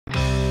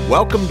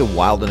Welcome to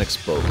Wild and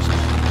Exposed,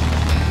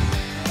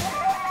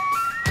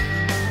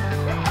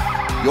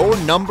 your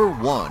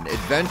 #1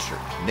 adventure,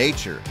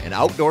 nature, and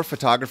outdoor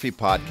photography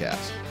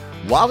podcast.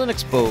 Wild and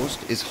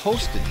Exposed is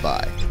hosted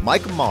by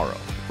Mauro,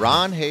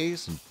 Ron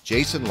Hayes, and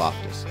Jason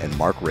Loftus, and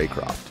Mark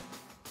Raycroft.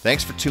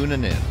 Thanks for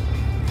tuning in.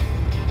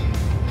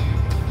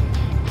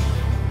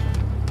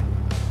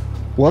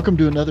 Welcome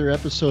to another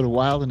episode of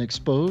Wild and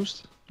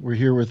Exposed. We're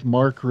here with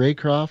Mark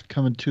Raycroft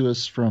coming to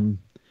us from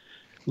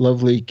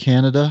lovely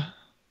Canada,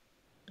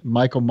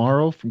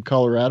 Mauro from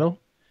Colorado,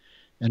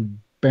 and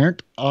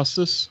Bernt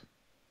Østhus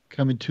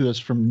coming to us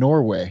from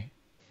Norway.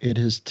 It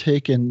has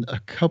taken a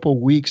couple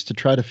weeks to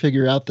try to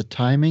figure out the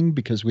timing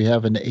because we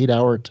have an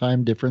 8-hour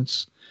time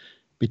difference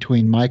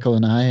between Michael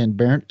and I, and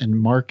Bernt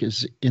and Mark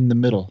is in the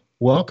middle.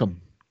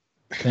 Welcome.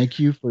 Thank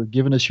you for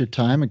giving us your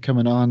time and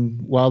coming on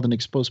Wild and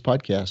Exposed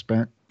podcast,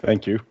 Bernt.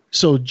 Thank you.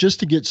 So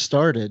just to get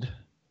started,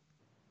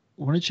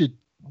 why don't you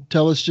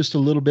tell us just a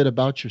little bit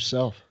about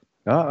yourself?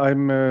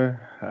 I'm a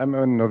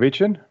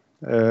Norwegian.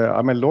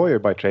 I'm a lawyer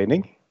by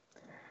training.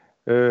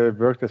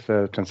 Worked as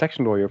a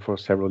transaction lawyer for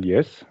several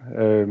years.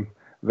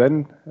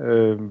 Then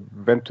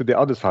went to the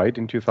other side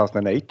in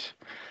 2008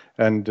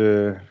 and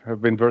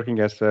have been working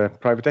as a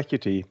private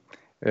equity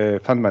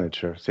fund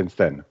manager since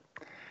then.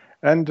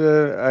 And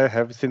I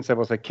have, since I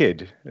was a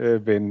kid,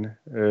 been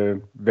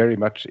very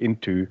much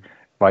into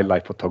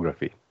wildlife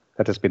photography.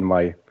 That has been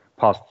my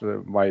past,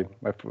 my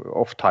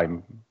off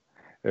time,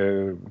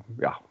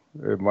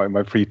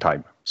 my free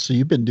time. So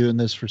you've been doing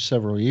this for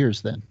several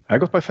years then? I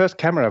got my first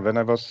camera when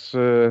I was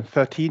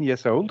 13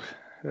 years old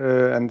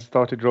and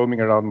started roaming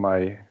around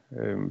my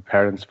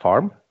parents'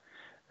 farm,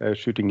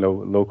 shooting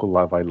local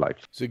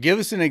wildlife. So give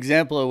us an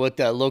example of what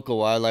that local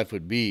wildlife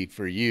would be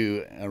for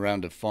you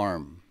around a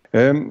farm.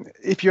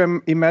 If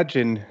you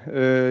imagine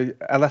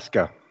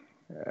Alaska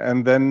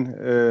and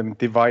then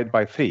divide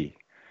by 3,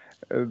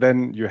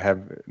 then you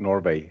have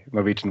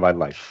Norwegian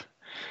wildlife.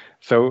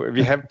 So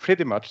we have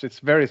pretty much, it's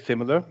very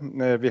similar.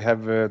 We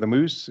have the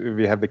moose,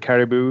 we have the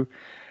caribou,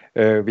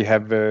 we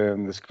have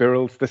the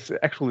squirrels.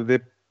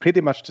 They're pretty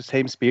much the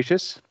same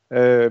species,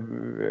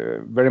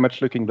 very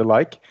much looking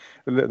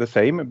the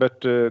same,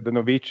 but the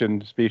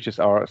Norwegian species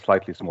are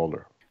slightly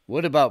smaller.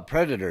 What about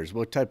predators?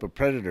 What type of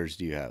predators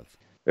do you have?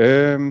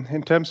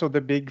 In terms of the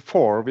big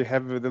 4, we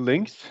have the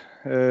lynx,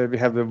 we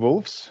have the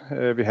wolves,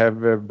 we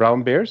have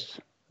brown bears,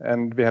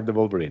 and we have the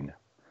wolverine.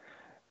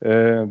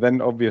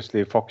 Then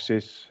obviously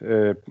foxes.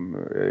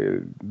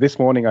 This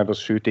morning I was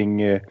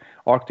shooting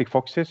Arctic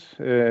foxes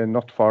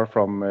not far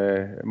from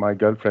my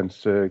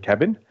girlfriend's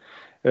cabin.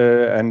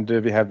 And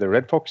we have the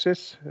red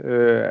foxes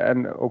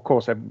and of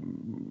course a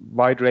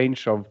wide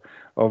range of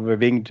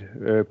winged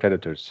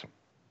predators.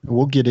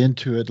 We'll get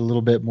into it a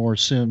little bit more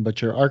soon,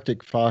 but your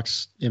Arctic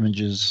fox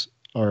images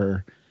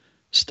are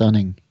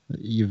stunning.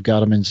 You've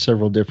got them in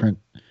several different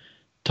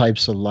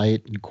types of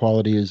light and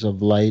qualities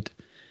of light.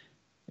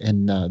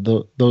 And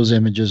those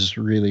images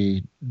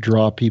really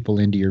draw people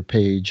into your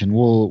page. And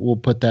we'll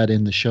put that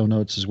in the show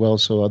notes as well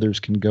so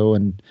others can go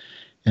and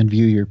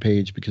view your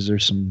page because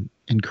there's some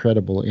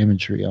incredible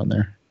imagery on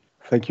there.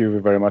 Thank you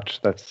very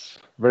much. That's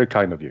very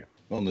kind of you.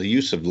 Well, the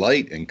use of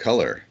light and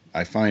color,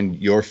 I find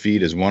your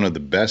feed is one of the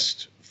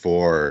best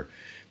for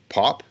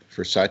pop,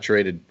 for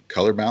saturated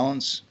color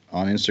balance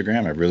on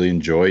Instagram. I've really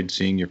enjoyed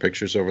seeing your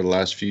pictures over the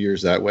last few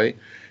years that way.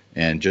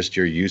 And just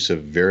your use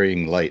of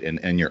varying light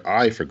and your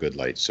eye for good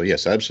light. So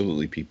yes,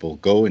 absolutely, people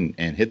go and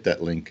hit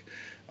that link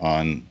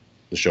on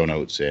the show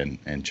notes and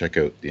check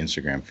out the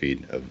Instagram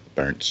feed of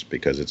Bernt's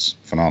because it's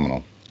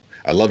phenomenal.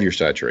 I love your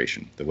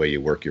saturation, the way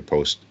you work your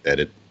post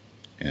edit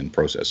and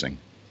processing.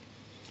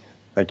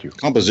 Thank you.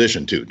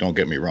 Composition too, don't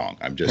get me wrong.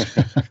 I'm just...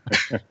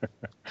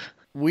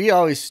 We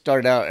always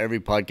start out every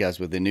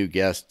podcast with a new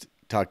guest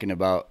talking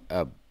about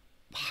a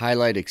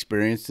highlight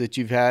experience that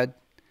you've had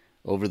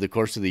over the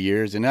course of the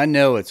years. And I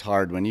know it's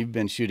hard when you've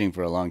been shooting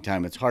for a long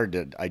time. It's hard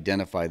to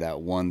identify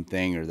that one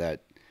thing or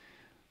that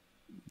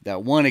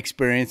one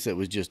experience that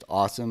was just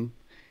awesome.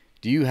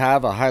 Do you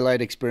have a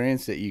highlight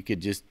experience that you could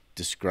just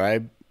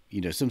describe,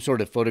 some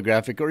sort of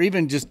photographic or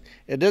even just,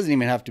 it doesn't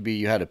even have to be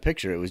you had a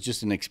picture. It was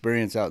just an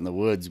experience out in the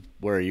woods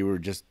where you were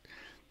just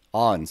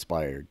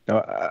awe-inspired.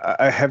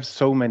 I have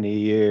so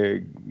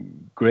many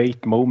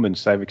great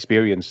moments I've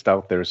experienced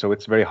out there, so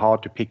it's very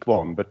hard to pick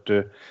one, but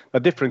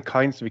different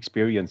kinds of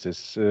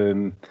experiences.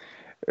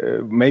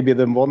 Maybe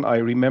the one I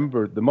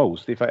remember the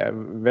most, if I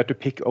were to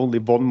pick only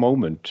one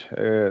moment,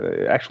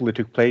 actually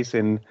took place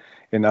in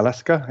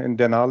Alaska, in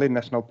Denali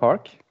National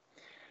Park.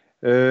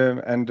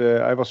 And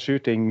I was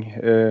shooting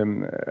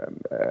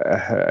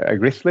a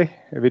grizzly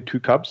with 2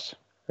 cubs,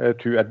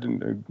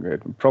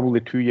 probably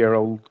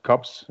 2-year-old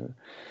cubs.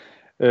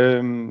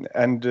 And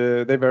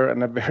they were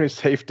in a very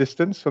safe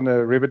distance on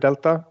a river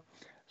delta,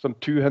 some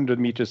 200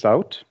 meters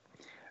out.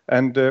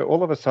 And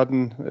all of a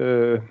sudden,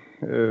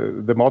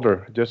 the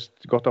mother just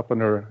got up on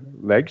her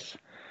legs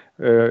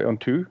on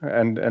 2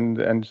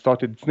 and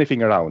started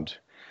sniffing around.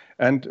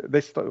 And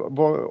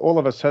all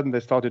of a sudden, they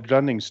started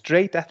running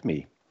straight at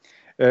me.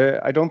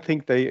 I don't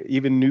think they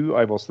even knew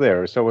I was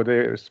there, so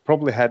they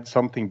probably had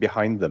something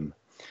behind them.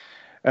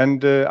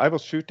 And I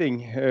was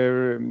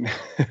shooting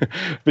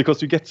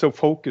because you get so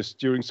focused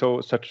during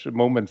such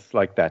moments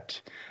like that.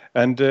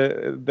 And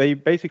they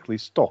basically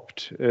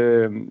stopped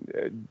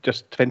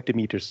just 20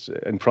 meters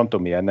in front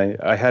of me, and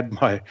I had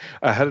my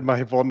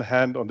one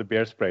hand on the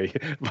bear spray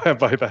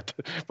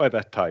by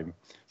that time.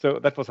 So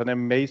that was an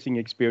amazing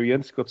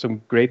experience. Got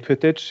some great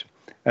footage,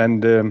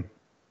 and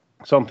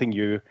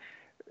something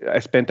I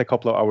spent a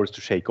couple of hours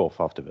to shake off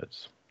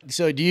afterwards.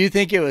 So do you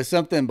think it was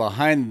something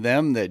behind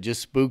them that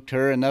just spooked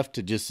her enough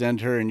to just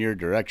send her in your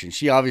direction?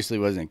 She obviously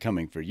wasn't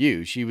coming for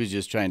you. She was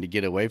just trying to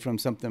get away from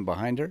something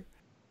behind her?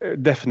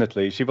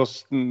 Definitely. She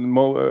was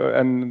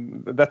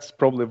and that's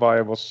probably why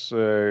I was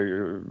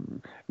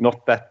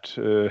not that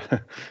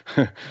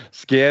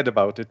scared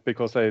about it,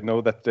 because I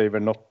know that they were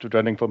not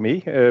running for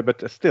me.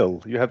 But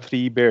still, you have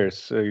 3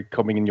 bears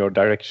coming in your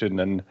direction,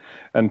 and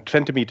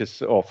 20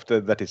 meters off,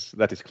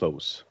 that is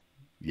close.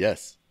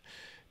 Yes.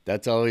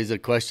 That's always a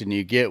question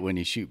you get when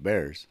you shoot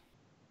bears.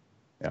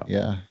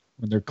 Yeah,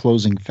 when they're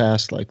closing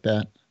fast like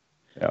that.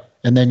 Yeah.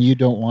 And then you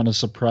don't want to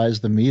surprise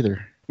them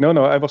either. No,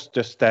 I was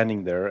just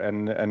standing there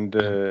and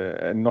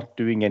not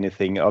doing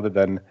anything other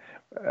than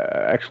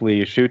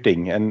actually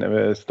shooting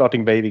and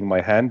starting waving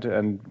my hand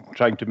and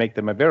trying to make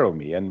them aware of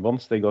me. And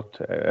once they got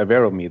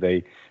aware of me,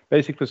 they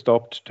basically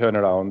stopped, turned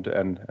around,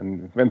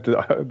 and went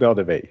the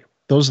other way.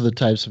 Those are the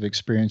types of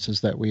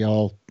experiences that we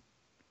all,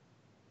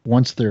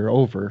 once they're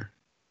over,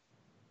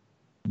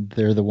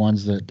 they're the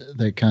ones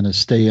that kind of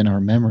stay in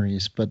our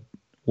memories. But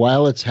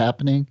while it's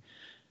happening,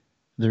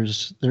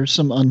 there's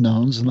some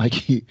unknowns, and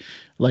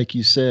like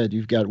you said,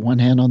 you've got one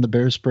hand on the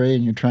bear spray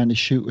and you're trying to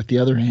shoot with the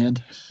other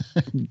hand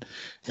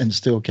and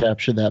still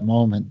capture that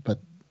moment. But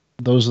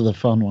those are the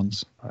fun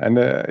ones. And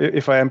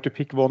if I am to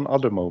pick one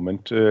other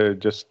moment,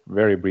 just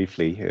very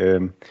briefly,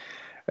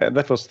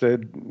 that was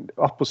the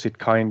opposite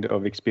kind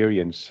of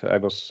experience. I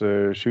was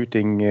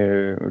shooting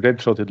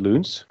red-throated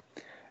loons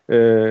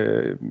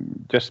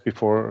just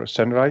before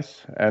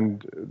sunrise,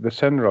 and the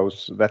sun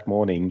rose that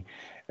morning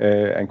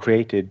and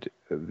created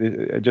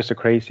just a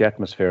crazy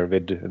atmosphere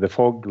with the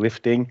fog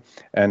lifting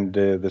and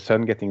the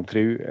sun getting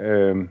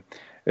through.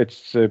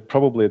 It's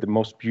probably the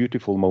most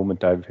beautiful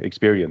moment I've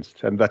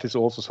experienced, and that is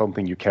also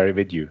something you carry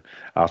with you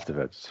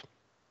afterwards.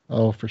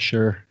 Oh, for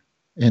sure.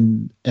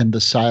 And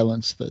the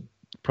silence that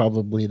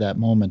probably that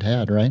moment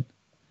had, right?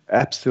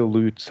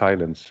 Absolute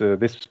silence.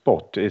 This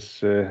spot is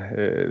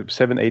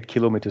 7-8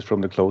 kilometers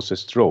from the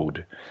closest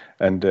road,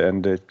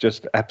 and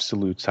just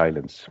absolute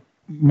silence.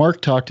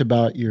 Mark talked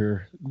about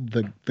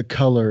the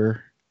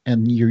color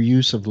and your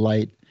use of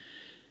light.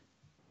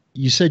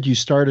 You said you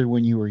started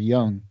when you were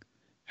young.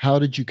 How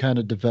did you kind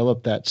of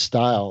develop that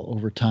style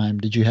over time?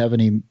 Did you have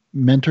any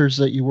mentors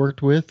that you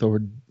worked with,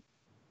 or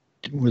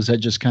was that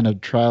just kind of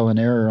trial and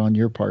error on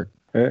your part?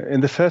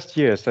 In the first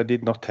years, I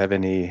did not have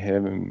any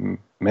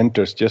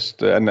mentors.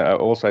 And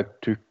also I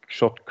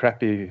shot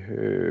crappy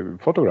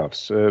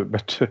photographs.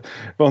 But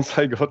once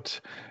I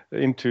got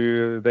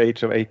into the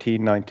age of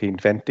 18, 19,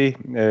 20,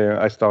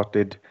 I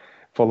started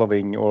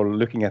following or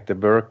looking at the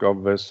work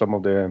of some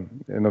of the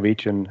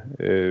Norwegian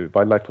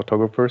wildlife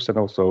photographers and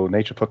also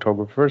nature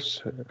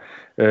photographers,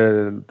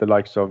 the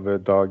likes of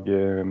Dag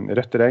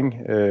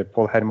Røttereng,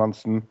 Paul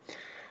Hermansen.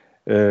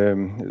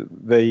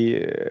 They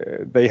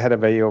had a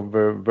way of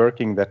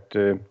working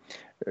that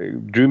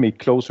drew me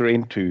closer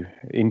into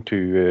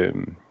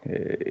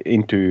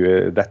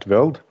that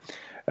world,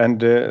 and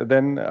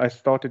then I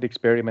started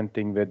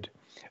experimenting with.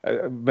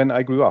 When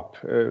I grew up,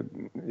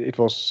 it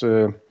was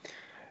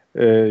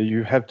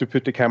you have to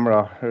put the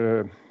camera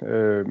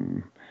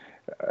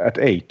at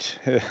 8,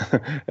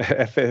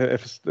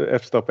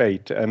 f-stop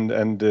 8,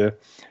 and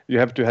you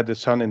have to have the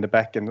sun in the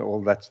back and all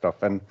that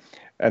stuff. And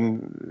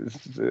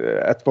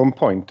at one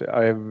point,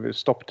 I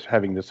stopped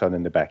having the sun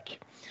in the back,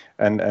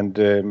 and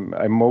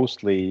I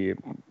mostly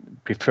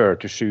prefer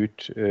to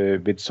shoot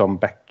with some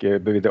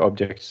with the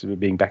objects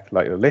being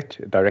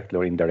backlit directly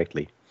or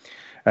indirectly.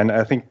 And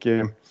I think.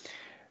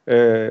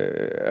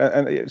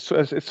 And it's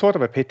sort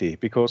of a pity,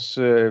 because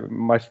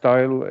my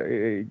style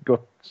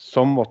got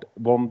somewhat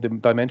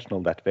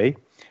one-dimensional that way,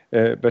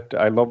 but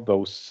I love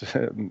those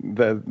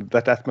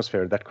that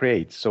atmosphere that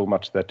creates so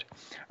much that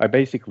I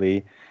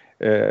basically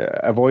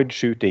avoid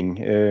shooting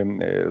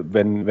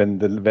when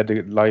the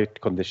weather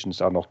light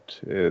conditions are not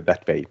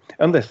that way,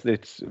 unless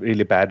it's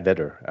really bad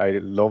weather. I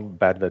love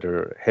bad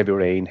weather, heavy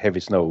rain, heavy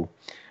snow,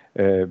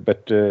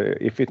 but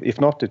if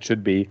not, it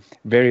should be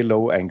very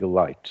low angle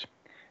light.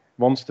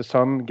 Once the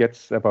sun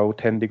gets about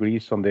 10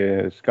 degrees on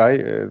the sky,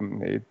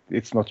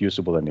 it's not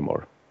usable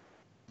anymore.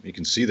 You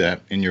can see that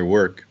in your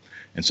work.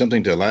 And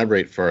something to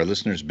elaborate for our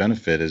listeners'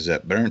 benefit is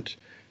that Bernt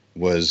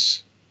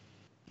was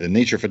the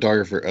Nature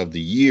Photographer of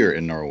the Year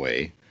in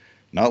Norway,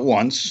 not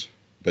once,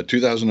 but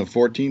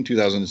 2014,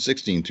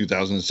 2016,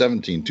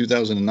 2017,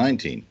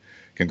 2019.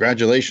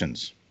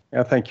 Congratulations.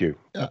 Yeah, thank you.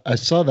 I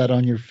saw that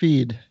on your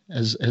feed,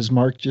 as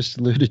Mark just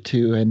alluded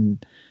to,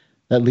 and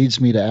that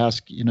leads me to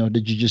ask,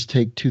 did you just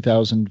take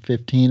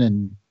 2015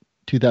 and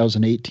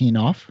 2018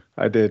 off?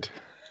 I did.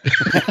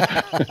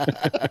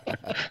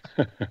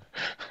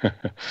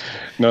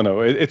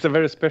 No. It's a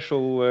very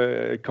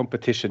special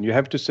competition. You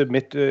have to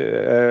submit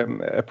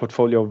a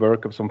portfolio of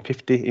work of some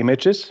 50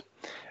 images,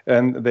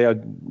 and they are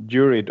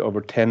juried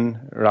over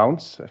 10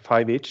 rounds,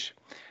 5 each.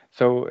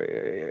 So,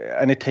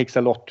 and it takes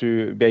a lot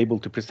to be able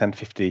to present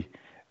 50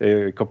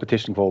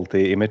 competition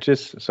quality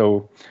images.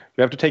 So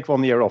you have to take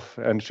 1 year off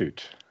and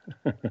shoot.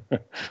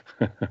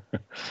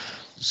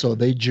 So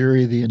they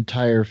jury the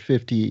entire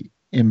 50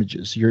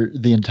 images,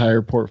 the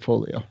entire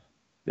portfolio.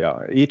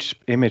 Yeah, each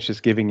image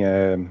is giving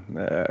an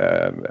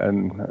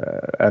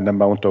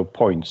amount of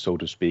points, so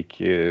to speak,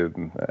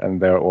 and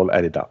they're all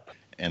added up.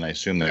 And I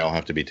assume they all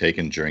have to be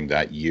taken during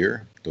that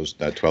year,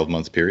 that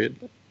 12-month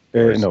period?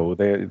 No,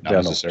 they're not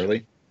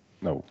necessarily.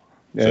 No.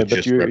 So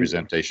just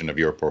representation of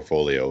your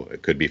portfolio.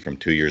 It could be from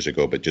 2 years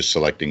ago, but just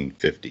selecting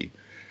 50.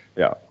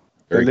 Yeah.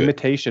 The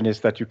limitation is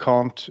that you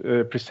can't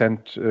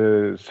present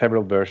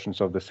several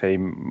versions of the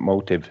same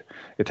motive.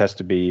 It has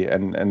to be,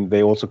 and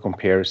they also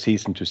compare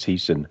season to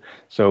season.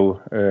 So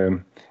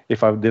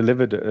if I've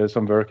delivered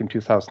some work in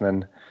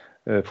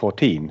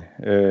 2014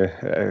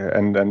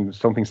 and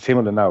something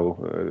similar now,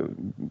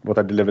 what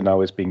I deliver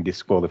now is being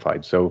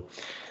disqualified. So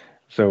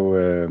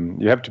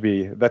you have to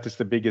be. That is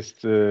the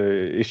biggest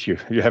issue.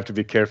 You have to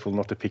be careful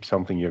not to pick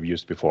something you have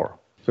used before.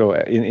 So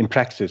in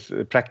practice,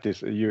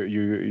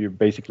 you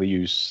basically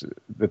use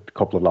the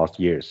couple of last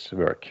year's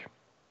work.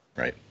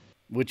 Right.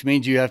 Which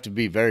means you have to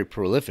be very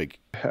prolific.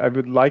 I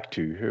would like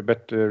to,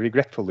 but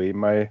regretfully,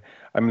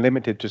 I'm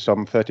limited to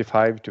some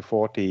 35 to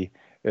 40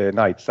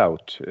 nights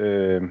out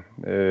a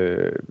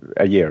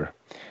year.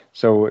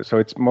 So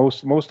it's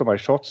most of my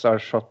shots are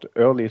shot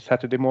early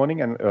Saturday morning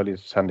and early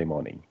Sunday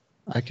morning.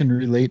 I can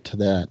relate to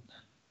that.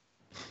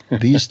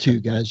 These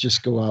two guys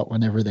just go out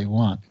whenever they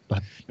want,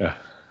 but. Yeah.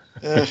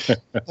 There's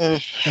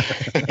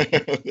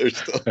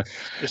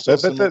still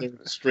some other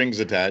strings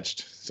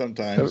attached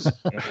sometimes.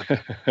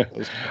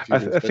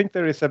 I think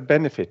there is a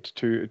benefit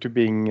to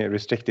being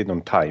restricted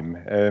on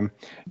time.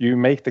 You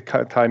make the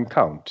time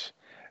count.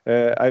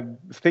 I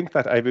think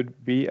that I would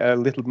be a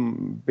little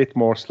bit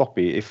more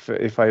sloppy if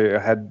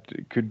I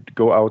could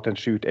go out and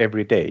shoot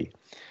every day.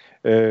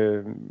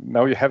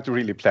 Now you have to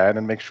really plan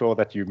and make sure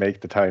that you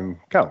make the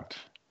time count.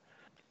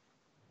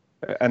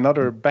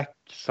 Another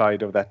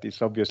backside of that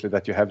is obviously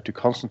that you have to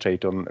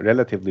concentrate on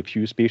relatively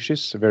few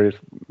species,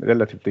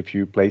 relatively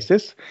few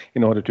places,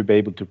 in order to be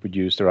able to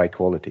produce the right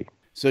quality.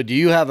 So, do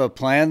you have a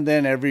plan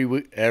then every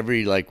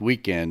like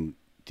weekend?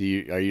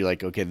 Are you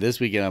like, okay, this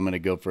weekend I'm going to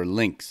go for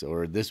lynx,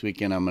 or this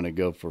weekend I'm going to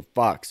go for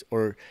fox,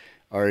 or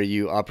are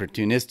you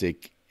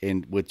opportunistic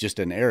with just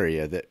an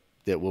area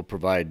that will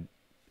provide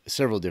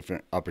several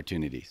different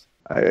opportunities?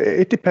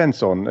 It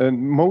depends on.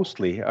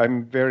 Mostly,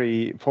 I'm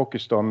very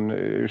focused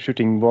on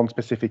shooting one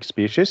specific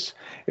species,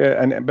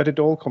 but it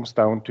all comes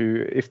down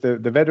to if the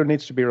weather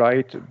needs to be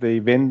right, the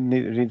wind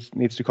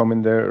needs to come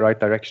in the right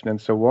direction, and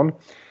so on.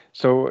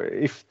 So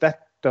if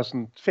that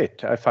doesn't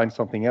fit, I find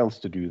something else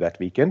to do that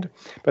weekend.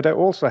 But I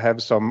also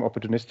have some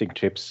opportunistic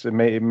trips,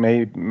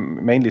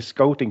 mainly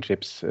scouting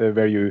trips,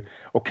 where you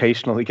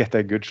occasionally get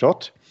a good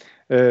shot,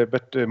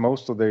 but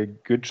most of the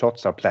good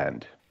shots are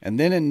planned. And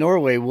then in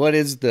Norway, what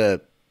is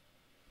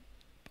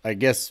I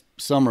guess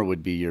summer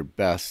would be your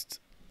best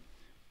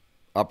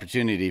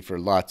opportunity for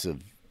lots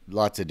of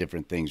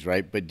different things,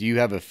 right? But do you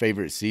have a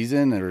favorite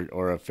season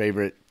or a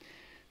favorite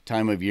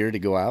time of year to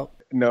go out?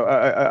 No,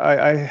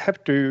 I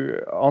have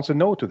to answer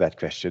no to that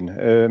question.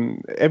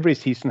 Every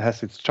season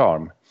has its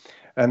charm.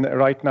 And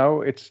right now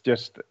it's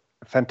just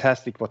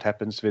fantastic what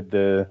happens with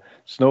the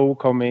snow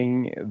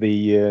coming.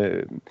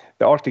 The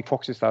Arctic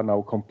foxes are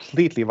now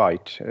completely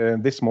white.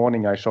 This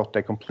morning I shot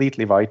a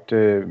completely white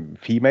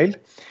female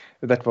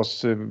that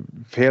was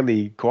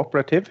fairly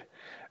cooperative,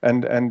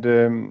 and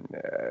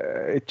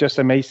it's just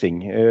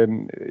amazing.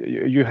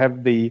 You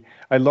have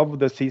I love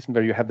the season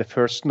where you have the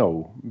first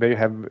snow, where you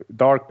have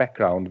dark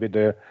background with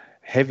the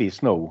heavy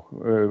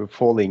snow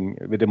falling,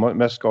 with the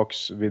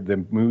muskox, with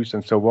the moose,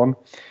 and so on.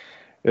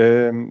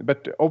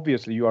 But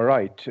obviously, you are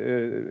right.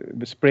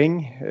 The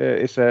spring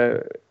is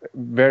a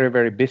very,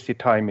 very busy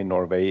time in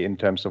Norway in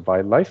terms of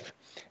wildlife.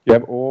 You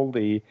have all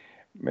the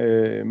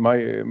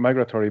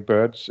migratory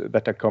birds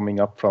that are coming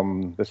up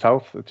from the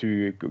south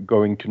to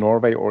going to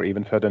Norway or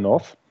even further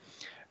north,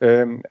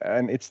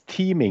 and it's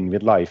teeming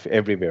with life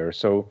everywhere.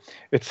 So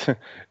it's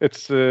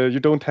you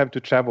don't have to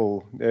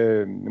travel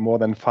more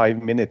than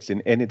 5 minutes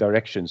in any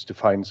directions to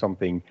find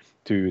something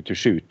to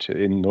shoot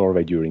in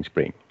Norway during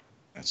spring.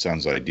 That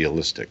sounds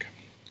idealistic.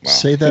 Wow.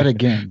 Say that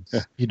again.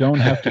 You don't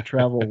have to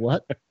travel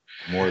what?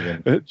 More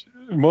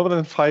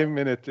than 5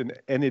 minutes in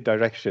any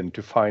direction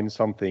to find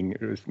something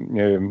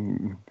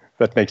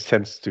that makes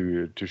sense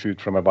to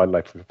shoot from a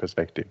wildlife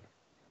perspective.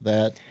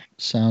 That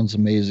sounds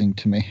amazing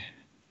to me.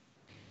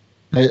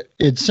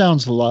 It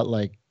sounds a lot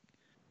like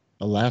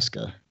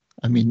Alaska.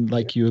 I mean,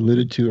 like you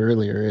alluded to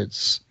earlier,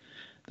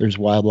 there's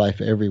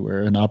wildlife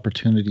everywhere and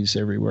opportunities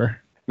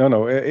everywhere.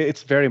 No,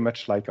 it's very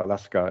much like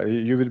Alaska.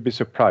 You will be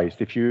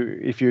surprised if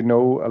you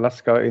know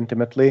Alaska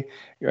intimately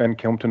and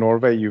come to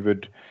Norway. You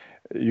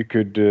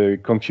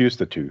could confuse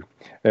the two,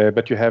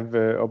 but you have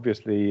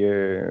obviously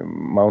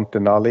Mount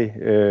Denali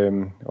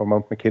or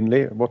Mount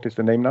McKinley. What is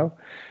the name now?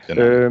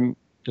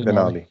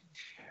 Denali.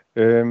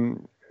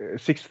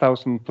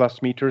 6,000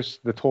 plus meters.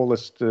 The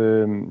tallest,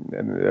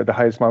 the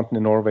highest mountain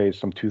in Norway is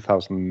from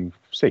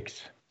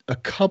 2006. A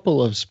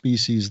couple of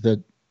species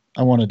that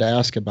I wanted to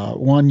ask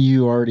about. One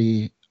you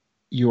already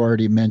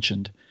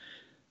mentioned.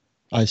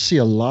 I see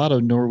a lot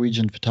of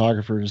Norwegian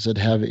photographers that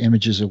have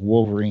images of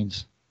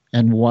wolverines.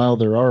 And while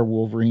there are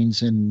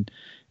wolverines in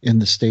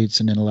the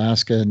States and in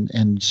Alaska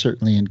and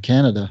certainly in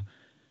Canada,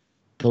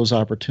 those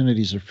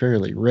opportunities are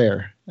fairly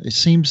rare. It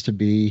seems to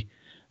be,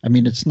 I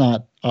mean, it's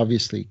not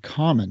obviously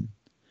common,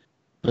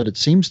 but it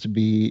seems to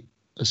be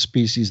a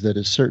species that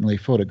is certainly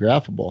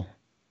photographable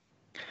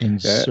in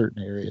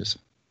certain areas.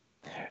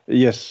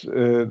 Yes,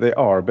 they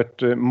are,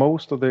 but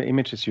most of the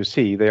images you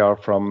see, they are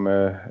from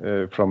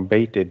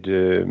baited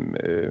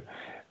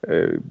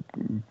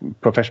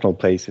professional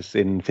places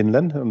in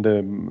Finland, on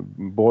the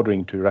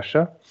bordering to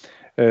Russia,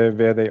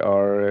 where they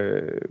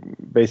are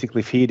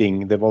basically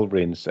feeding the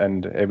wolverines,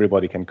 and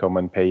everybody can come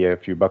and pay a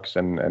few bucks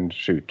and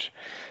shoot.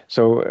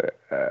 So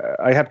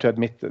I have to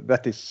admit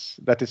that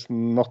is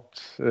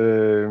not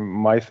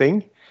my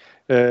thing.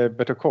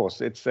 But of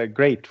course, it's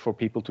great for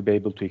people to be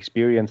able to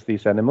experience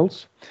these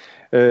animals.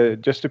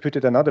 Just to put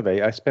it another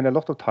way, I spend a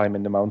lot of time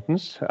in the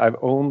mountains. I've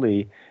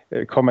only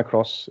come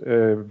across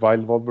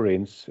wild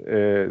wolverines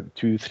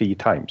 2-3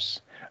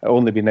 times. I've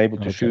only been able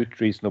to shoot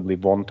reasonably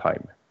one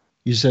time.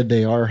 You said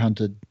they are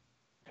hunted.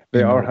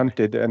 They are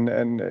hunted,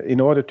 and in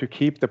order to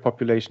keep the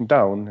population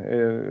down,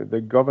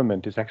 the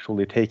government is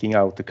actually taking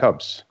out the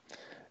cubs,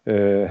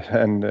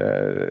 and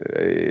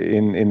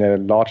in a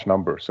large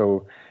number.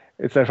 So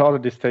it's a rather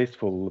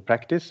distasteful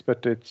practice,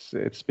 but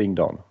it's being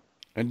done.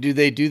 And do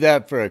they do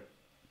that for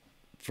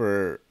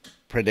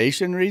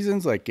predation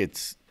reasons, like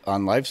it's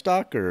on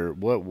livestock, or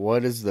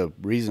what is the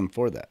reason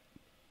for that?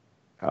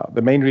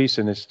 The main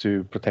reason is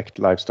to protect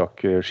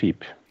livestock,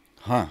 sheep.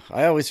 Huh.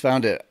 I always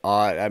found it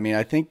odd. I mean,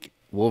 I think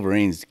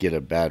wolverines get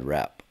a bad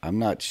rap. I'm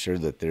not sure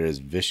that they're as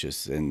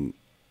vicious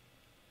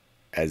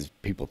as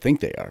people think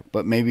they are,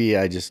 but maybe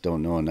I just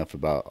don't know enough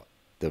about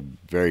the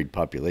varied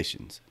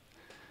populations.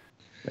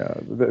 Yeah,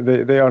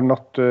 they are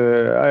not.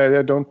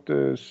 I don't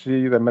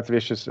see them as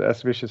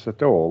vicious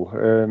at all.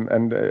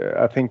 And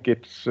I think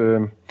it's.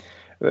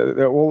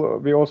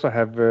 We also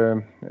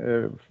have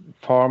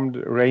farmed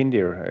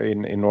reindeer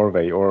in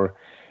Norway, or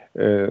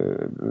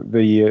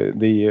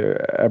the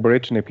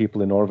Aborigine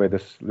people in Norway,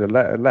 the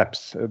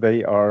Lapps.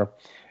 They are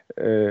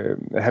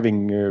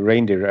having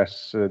reindeer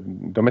as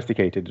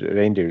domesticated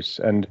reindeers,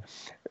 and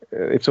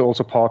it's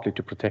also partly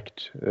to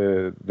protect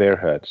their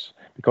herds,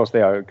 because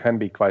they can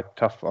be quite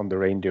tough on the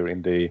reindeer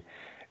in the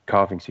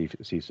calving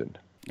season.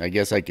 I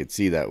guess I could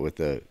see that with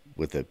the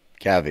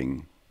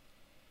calving.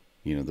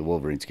 You know, the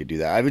wolverines could do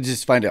that. I would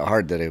just find it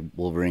hard that a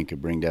wolverine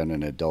could bring down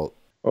an adult.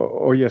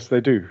 Oh yes,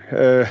 they do.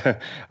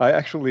 I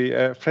actually,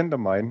 a friend of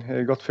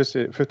mine got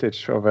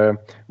footage of a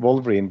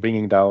wolverine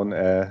bringing down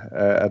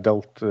a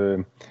adult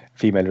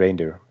female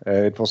reindeer.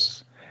 It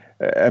was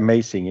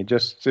amazing. It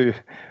just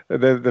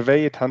the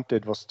way it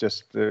hunted was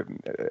just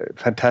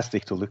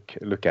fantastic to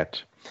look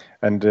at,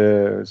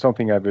 and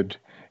something I would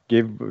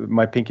give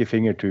my pinky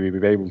finger to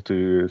be able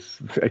to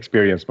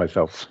experience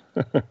myself.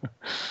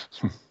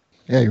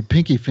 Yeah, your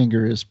pinky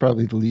finger is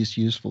probably the least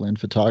useful in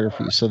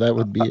photography, so that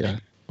would be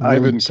a I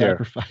wouldn't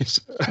sacrifice.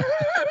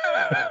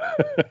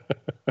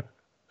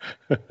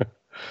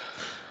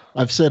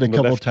 I've said a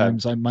couple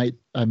times I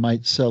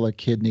might sell a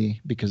kidney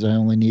because I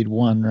only need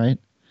one, right?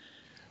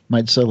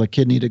 Might sell a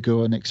kidney to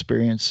go and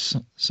experience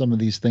some of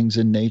these things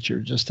in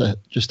nature, just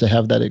to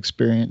have that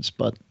experience,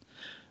 but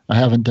I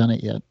haven't done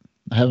it yet.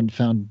 I haven't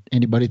found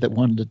anybody that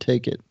wanted to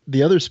take it.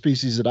 The other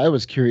species that I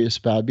was curious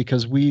about,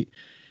 because we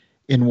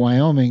in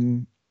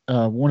Wyoming,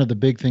 one of the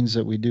big things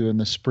that we do in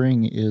the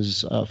spring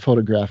is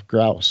photograph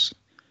grouse,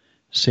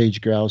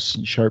 sage grouse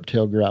and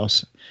sharp-tailed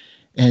grouse.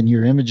 And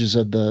your images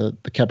of the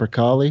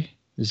capercaillie,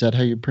 is that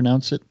how you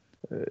pronounce it?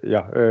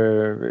 Yeah,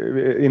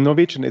 in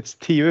Norwegian it's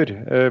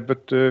tiur,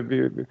 but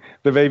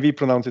the way we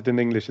pronounce it in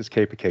English is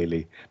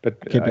capercaillie. But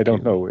I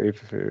don't know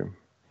if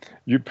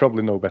you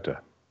probably know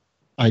better.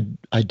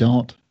 I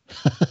don't.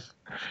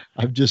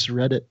 I've just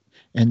read it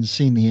and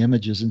seen the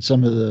images, and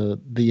some of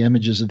the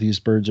images of these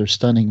birds are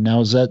stunning.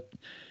 Now, is that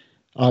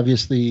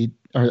obviously,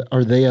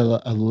 are they a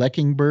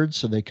lekking bird,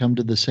 so they come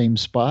to the same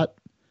spot?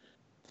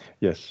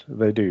 Yes,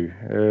 they do.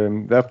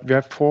 We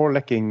have 4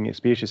 lekking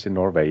species in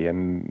Norway,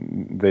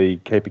 and the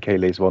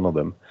capercaillie is one of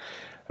them.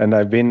 And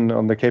I've been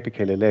on the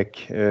capercaillie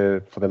lake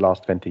for the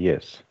last 20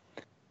 years.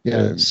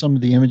 Yeah, some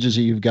of the images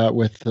that you've got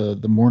with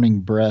the morning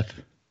breath.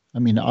 I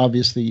mean,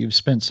 obviously you've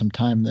spent some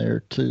time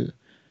there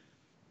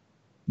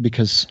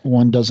because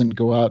one doesn't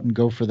go out and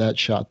go for that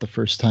shot the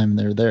first time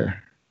they're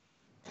there.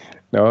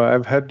 No,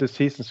 I've had the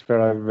seasons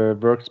where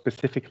I've worked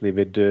specifically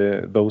with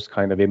those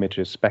kind of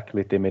images,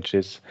 backlit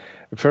images.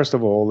 First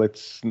of all,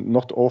 it's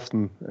not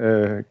often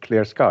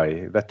clear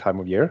sky that time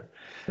of year.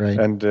 Right.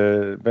 And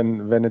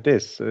when it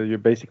is, you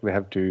basically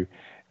have to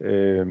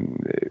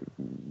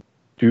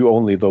do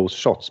only those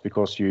shots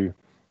because you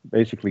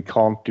basically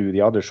can't do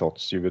the other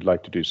shots you would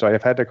like to do. So I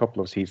have had a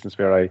couple of seasons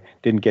where I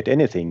didn't get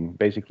anything,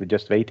 basically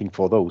just waiting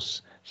for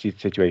those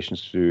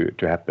situations to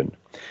happen.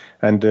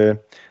 And the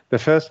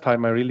first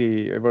time I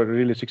were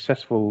really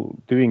successful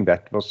doing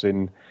that was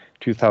in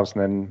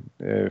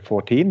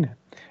 2014,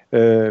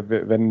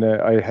 when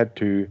I had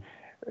to.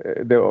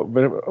 There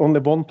were only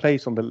one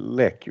place on the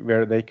lake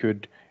where they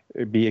could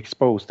be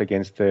exposed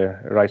against the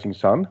rising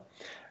sun.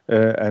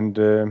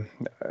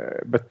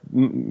 But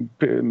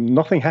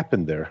nothing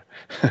happened there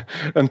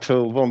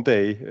until one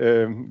day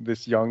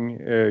this young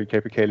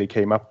Capercaillie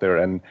came up there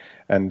and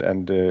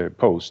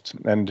posed,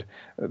 and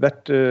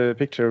that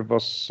picture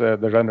was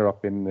the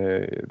runner-up in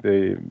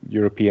the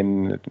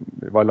European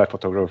Wildlife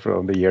Photographer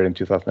of the Year in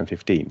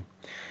 2015.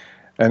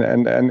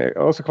 And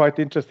also quite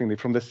interestingly,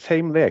 from the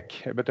same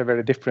lake, but a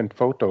very different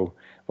photo,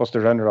 was the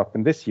runner-up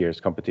in this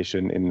year's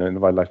competition in the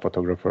Wildlife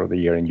Photographer of the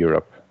Year in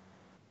Europe.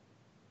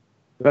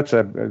 That's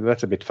a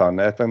bit fun.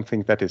 I don't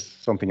think that is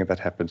something that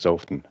happens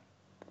often.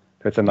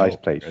 That's a nice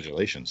place.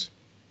 Congratulations.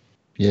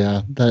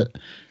 Yeah,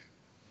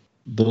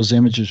 those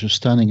images are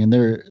stunning, and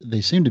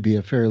they seem to be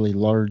a fairly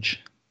large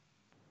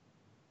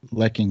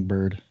lekking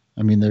bird.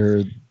 I mean,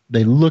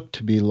 they look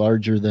to be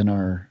larger than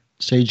our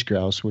sage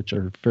grouse, which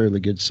are fairly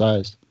good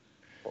sized.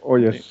 Oh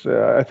yes,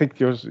 I think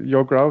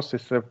your grouse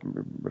is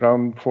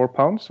around 4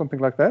 pounds, something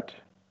like that,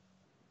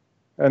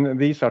 and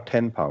these are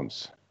 10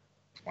 pounds.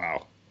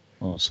 Wow.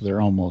 Oh, so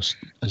they're almost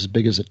as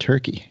big as a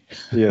turkey.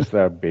 Yes,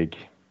 they're big.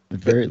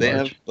 Very they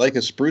large. Have, like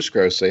a spruce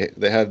grouse,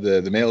 they have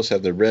the males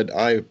have the red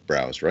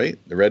eyebrows, right?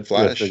 The red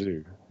flash. Yes, they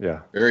do. Yeah.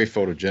 Very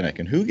photogenic.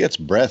 And who gets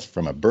breath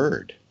from a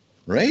bird,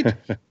 right?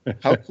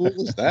 How cool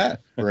is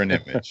that for an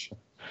image?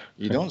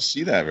 You don't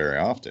see that very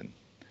often.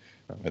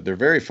 But they're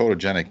very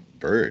photogenic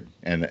bird,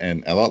 and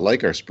a lot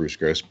like our spruce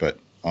grouse, but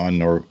on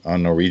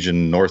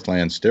Norwegian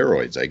Northland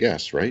steroids, I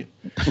guess, right?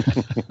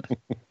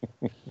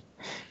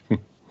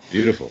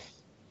 Beautiful.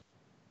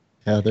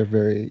 Yeah, they're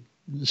very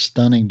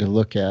stunning to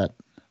look at.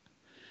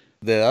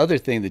 The other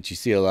thing that you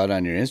see a lot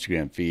on your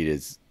Instagram feed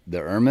is the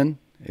ermine.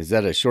 Is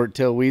that a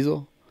short-tailed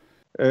weasel?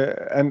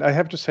 And I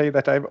have to say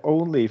that I've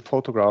only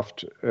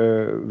photographed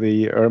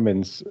the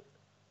ermines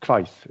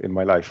twice in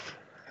my life.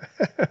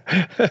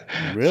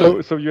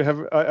 Really? So you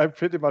have I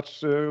pretty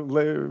much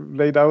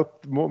laid out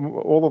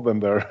all of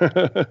them there.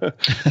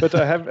 But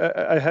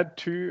I had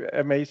two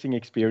amazing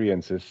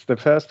experiences. The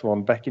first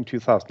one back in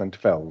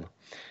 2012.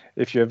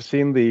 If you have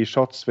seen the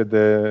shots with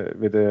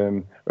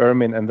the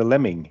ermine and the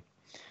lemming,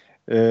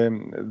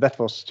 that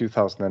was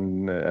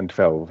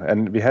 2012,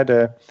 and we had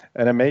an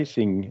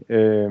amazing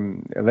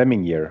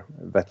lemming year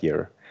that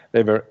year.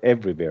 They were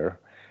everywhere,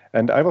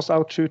 and I was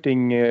out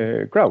shooting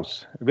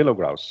grouse, willow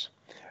grouse,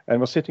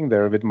 and was sitting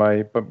there with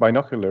my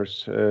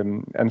binoculars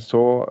and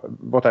saw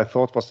what I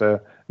thought was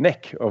a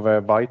neck of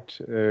a white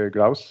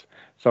grouse,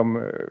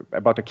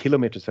 about a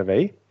kilometer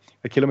away,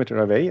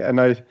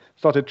 and I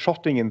started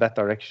trotting in that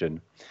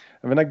direction.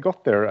 And when I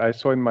got there, I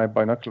saw in my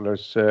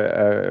binoculars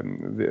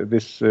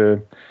this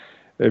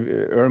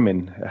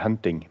ermine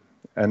hunting,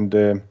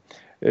 and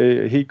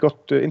he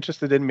got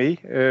interested in me.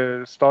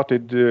 They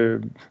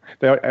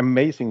are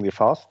amazingly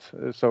fast,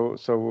 so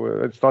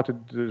it started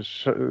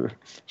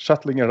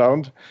shuttling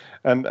around,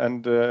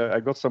 and I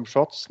got some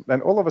shots.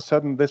 And all of a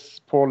sudden, this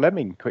poor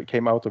lemming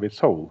came out of its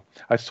hole.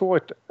 I saw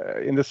it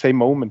in the same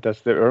moment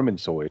as the ermine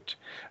saw it,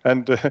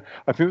 and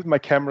I moved my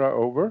camera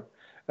over,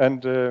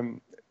 and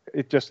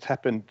it just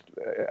happened.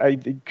 I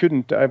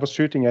was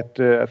shooting at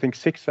I think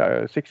six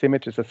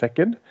images a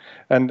second,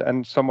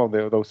 and some of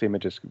those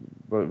images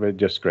were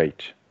just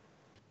great.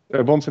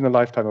 Once in a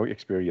lifetime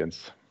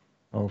experience.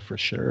 Oh, for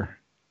sure.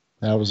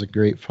 That was a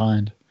great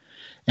find.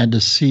 And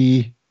to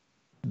see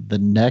the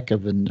neck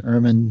of an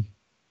ermine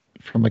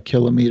from a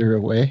kilometer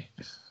away,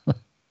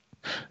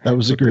 that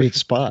was a great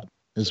spot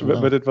as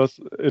well. But it was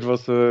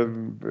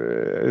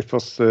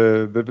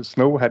the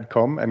snow had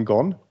come and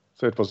gone.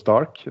 So it was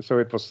dark, so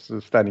it was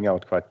standing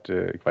out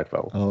quite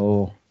well.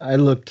 Oh, I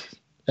looked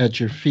at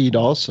your feed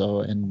also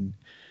and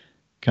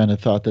kind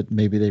of thought that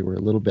maybe they were a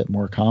little bit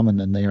more common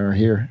than they are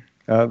here.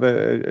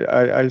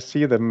 I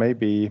see them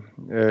maybe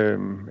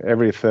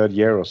every third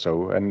year or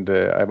so, and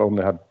I've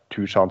only had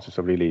 2 chances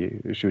of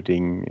really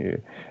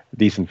shooting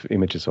decent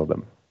images of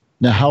them.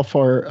 Now, how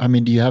far, I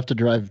mean, do you have to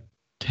drive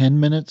 10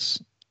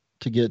 minutes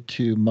to get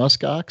to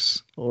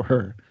muskox,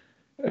 or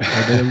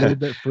are they a little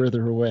bit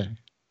further away?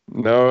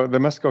 No, the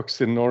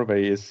muskox in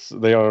Norway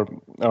they are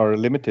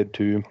limited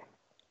to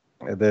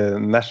the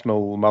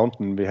national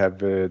mountain. We have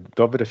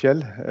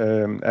Dovrefjell,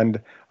 and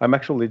I'm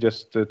actually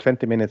just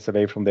 20 minutes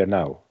away from there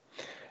now.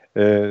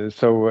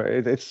 So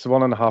it's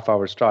 1.5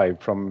 hours drive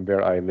from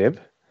where I live.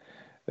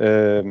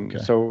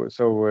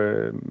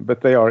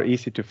 But they are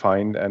easy to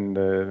find, and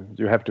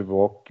you have to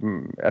walk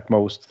at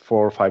most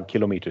 4 or 5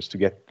 kilometers to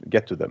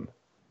get to them.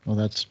 Well,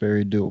 that's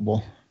very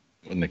doable.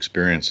 What an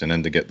experience. And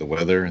then to get the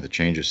weather, the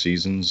change of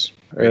seasons,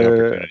 great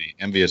opportunity.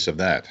 Envious of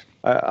that.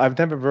 I've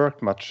never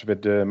worked much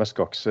with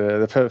muskox.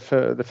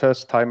 The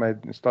first time I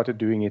started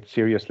doing it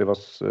seriously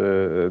was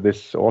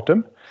this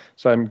autumn.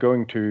 So I'm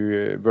going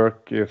to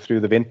work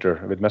through the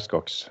winter with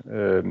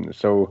muskox.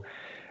 So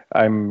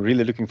I'm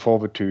really looking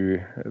forward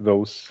to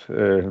those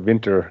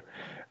winter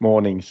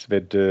mornings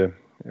with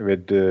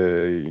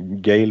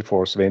gale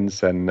force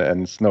winds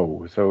and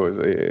snow. So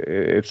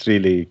it's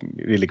really,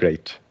 really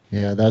great.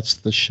 Yeah, that's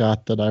the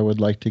shot that I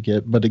would like to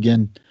get. But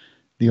again,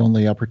 the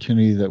only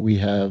opportunity that we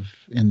have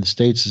in the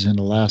States is in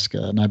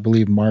Alaska. And I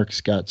believe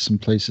Mark's got some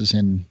places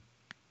in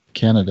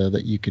Canada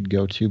that you could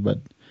go to, but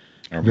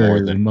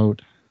very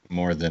remote.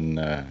 More than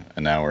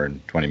an hour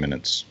and 20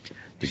 minutes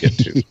to get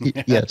to.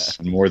 Yes.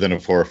 More than a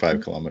 4 or 5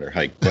 kilometer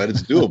hike, but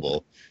it's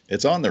doable.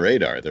 It's on the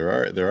radar. There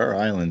are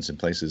islands and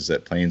places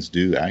that planes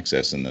do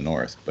access in the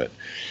north, but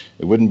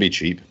it wouldn't be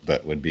cheap,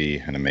 but would be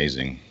an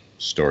amazing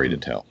story to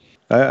tell.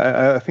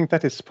 I think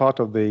that is part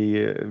of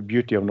the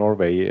beauty of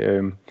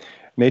Norway.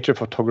 Nature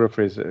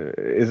photography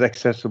is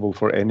accessible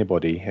for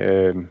anybody,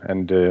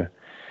 and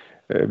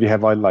we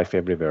have wildlife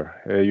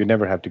everywhere. You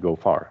never have to go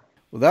far.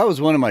 Well, that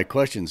was one of my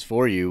questions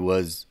for you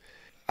was,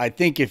 I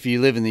think if you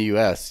live in the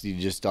U.S., you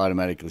just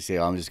automatically say,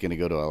 oh, I'm just going to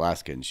go to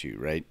Alaska and shoot,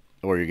 right?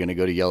 Or you're going to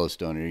go to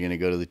Yellowstone, or you're going to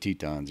go to the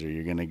Tetons, or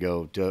you're going to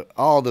go to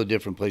all the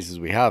different places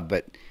we have.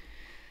 But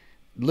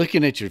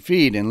looking at your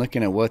feed and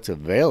looking at what's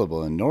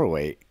available in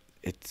Norway,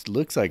 it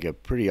looks like a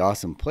pretty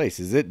awesome place.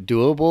 Is it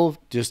doable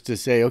just to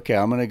say, okay,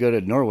 I'm going to go to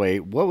Norway?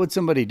 What would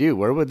somebody do?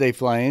 Where would they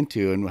fly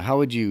into? And how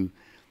would you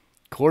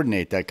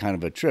coordinate that kind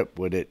of a trip?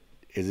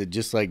 Is it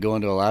just like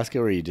going to Alaska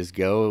where you just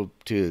go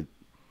to,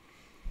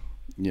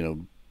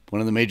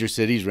 one of the major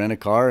cities, rent a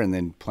car, and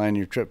then plan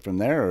your trip from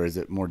there? Or is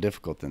it more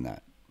difficult than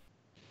that?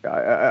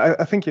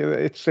 I think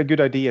it's a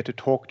good idea to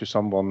talk to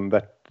someone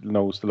that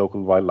knows the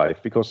local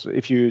wildlife, because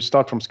if you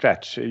start from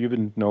scratch, you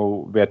wouldn't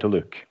know where to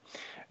look.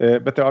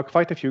 But there are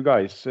quite a few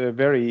guys,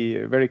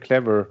 very, very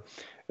clever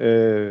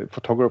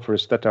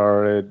photographers that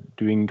are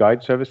doing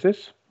guide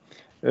services.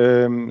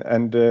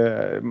 And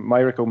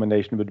my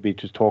recommendation would be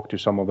to talk to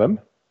some of them.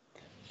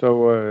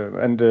 So,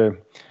 and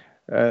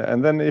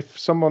then if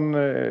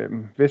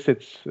someone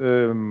visits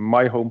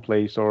my home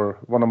place or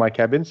one of my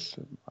cabins,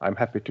 I'm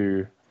happy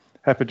to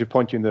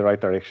point you in the right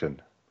direction.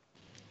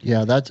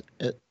 Yeah, that's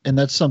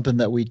something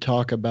that we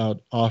talk about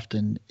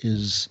often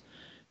is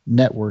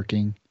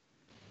networking.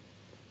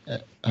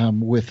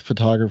 With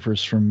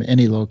photographers from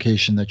any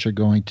location that you're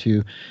going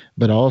to,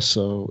 but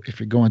also if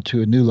you're going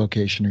to a new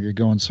location or you're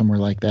going somewhere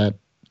like that,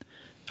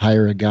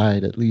 hire a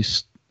guide at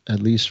least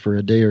for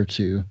a day or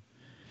two,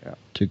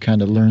 to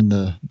kind of learn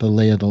the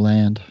lay of the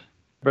land.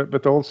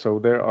 But also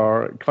there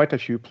are quite a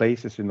few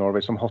places in Norway,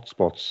 some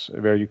hotspots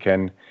where you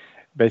can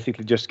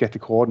basically just get the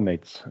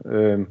coordinates.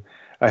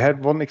 I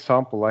had one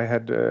example. I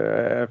had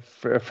a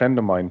friend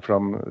of mine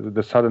from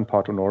the southern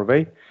part of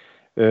Norway.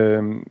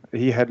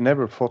 He had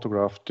never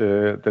photographed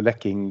the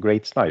lekking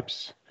great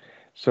snipes,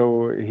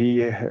 so he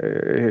had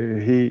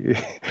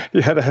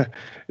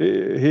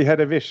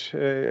a wish.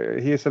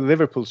 He is a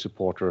Liverpool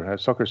supporter, a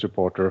soccer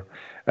supporter,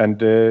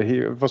 and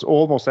it was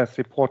almost as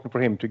important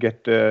for him to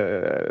get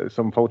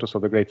some photos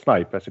of the great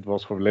snipe as it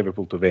was for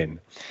Liverpool to win.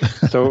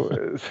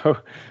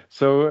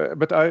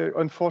 But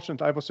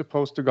unfortunately, I was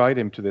supposed to guide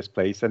him to this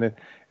place, and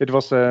it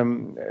was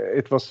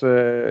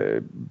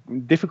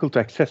difficult to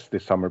access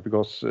this summer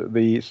because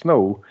the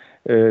snow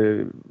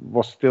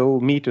was still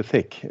meter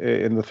thick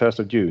in the 1st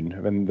of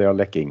June when they are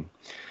lekking.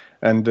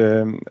 And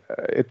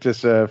it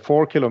is a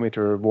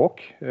 4-kilometer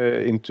walk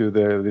into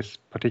this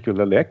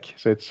particular lek,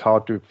 so it's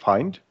hard to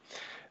find.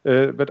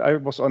 But I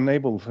was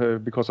unable,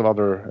 because of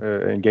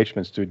other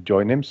engagements, to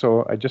join him.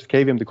 So I just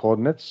gave him the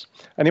coordinates,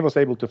 and he was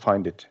able to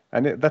find it.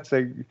 And that's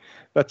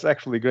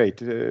actually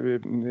great.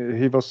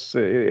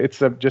 It's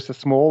just a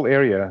small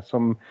area,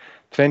 some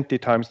 20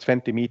 times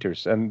 20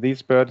 meters. And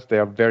these birds, they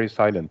are very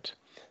silent.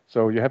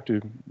 So you have to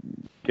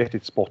get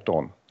it spot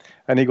on.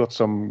 And he got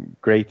some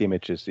great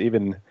images,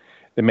 even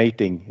the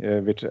mating,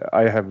 which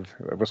I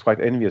was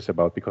quite envious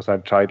about because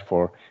I've tried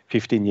for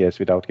 15 years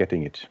without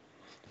getting it.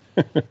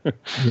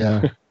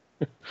 Yeah.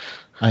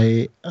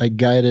 I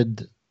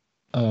guided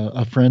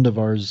a friend of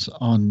ours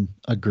on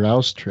a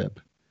grouse trip,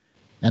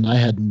 and I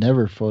had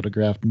never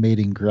photographed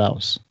mating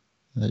grouse.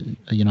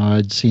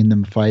 I'd seen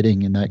them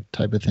fighting and that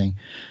type of thing.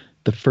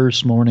 The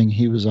first morning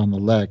he was on the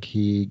lek,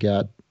 he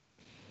got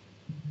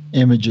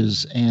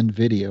images and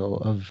video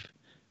of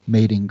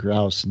mating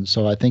grouse, and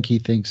so I think he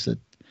thinks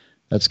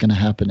that's going to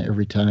happen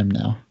every time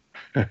now.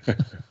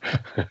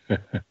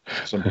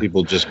 Some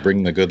people just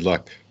bring the good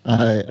luck.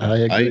 I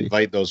agree. I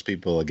invite those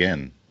people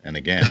again and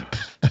again,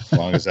 as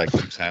long as that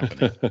keeps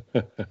happening.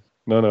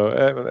 No.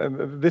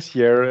 This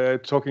year,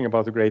 talking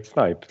about the great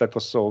snipe, that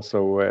was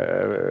also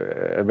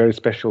a very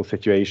special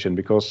situation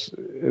because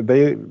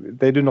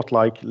they do not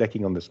like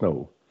lekking on the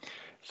snow.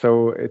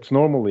 So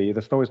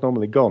the snow is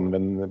normally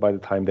gone by the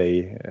time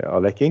they are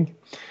lekking.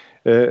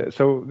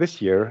 So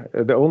this year,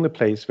 the only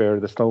place where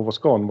the snow was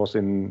gone was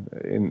in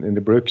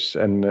the brooks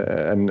and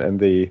in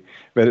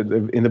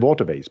the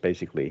waterways,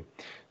 basically.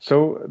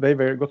 So they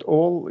got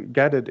all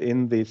gathered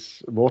in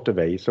this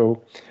waterway.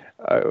 So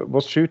I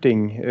was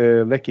shooting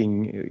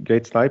lekking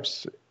great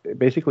snipes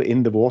basically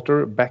in the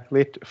water,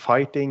 backlit,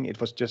 fighting. It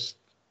was just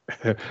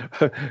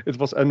it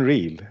was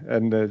unreal,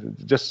 and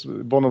just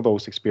one of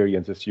those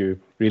experiences you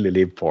really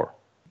live for.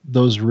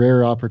 Those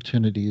rare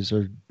opportunities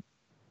are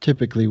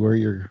typically where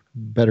your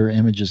better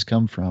images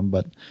come from.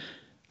 But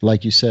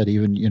like you said,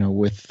 even,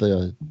 with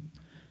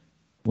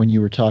when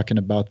you were talking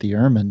about the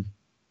ermine,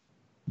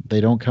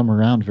 they don't come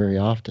around very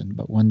often,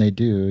 but when they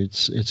do,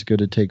 it's good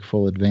to take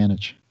full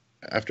advantage.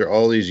 After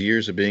all these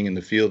years of being in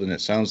the field, and it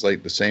sounds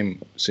like the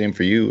same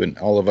for you and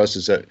all of us,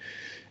 is that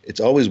it's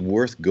always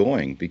worth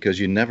going because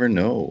you never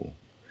know.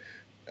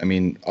 I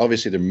mean,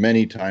 obviously there are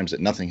many times that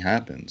nothing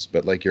happens,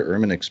 but like your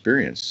ermine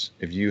experience,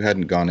 if you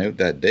hadn't gone out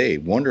that day,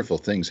 wonderful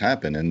things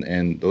happen,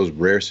 and those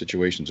rare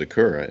situations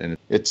occur. And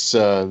it's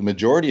the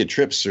majority of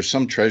trips, there's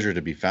some treasure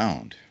to be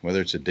found,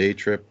 whether it's a day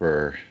trip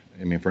or,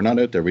 if we're not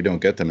out there, we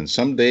don't get them. And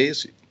some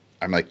days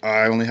I'm like,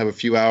 I only have a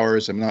few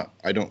hours.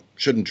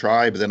 Shouldn't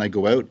try, but then I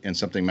go out and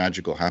something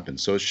magical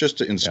happens. So it's just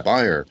to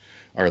inspire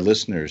our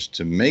listeners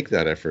to make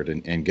that effort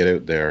and get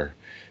out there,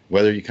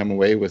 whether you come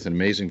away with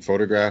amazing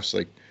photographs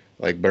like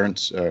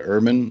Bernt's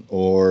ermine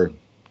or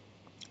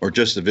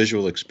just the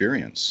visual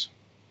experience.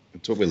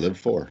 That's what we live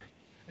for.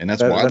 And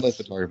that's wildlife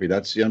photography.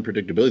 That's the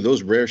unpredictability.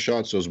 Those rare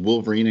shots, those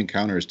Wolverine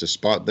encounters, to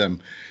spot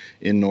them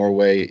in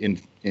Norway,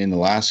 in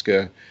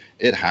Alaska,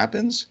 it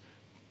happens,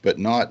 but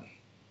not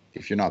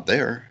if you're not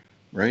there,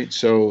 right?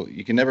 So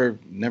you can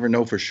never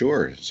know for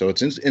sure. So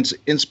it's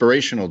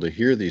inspirational to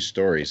hear these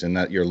stories, and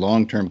that your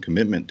long-term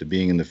commitment to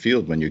being in the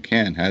field when you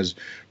can has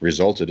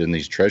resulted in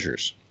these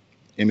treasures,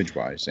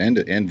 image-wise and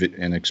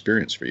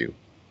experience for you.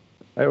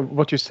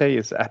 What you say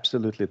is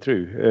absolutely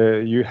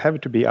true. You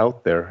have to be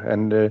out there,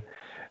 and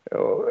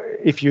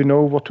if you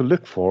know what to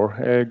look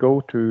for,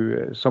 go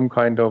to some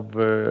kind of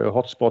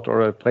hotspot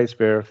or a place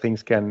where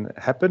things can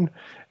happen.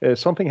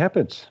 Something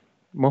happens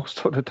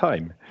most of the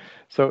time.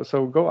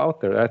 So go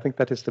out there. I think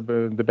that is the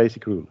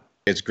basic rule.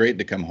 It's great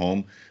to come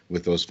home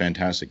with those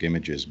fantastic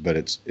images, but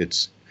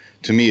it's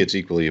to me, it's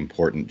equally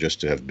important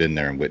just to have been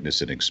there and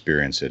witnessed it and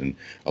experienced it. And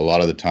a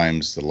lot of the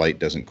times the light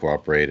doesn't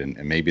cooperate, and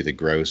maybe the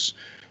grouse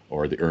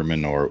or the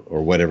ermine or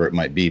whatever it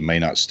might be may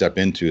not step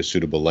into a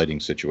suitable lighting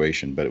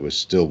situation, but it was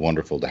still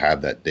wonderful to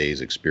have that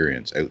day's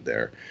experience out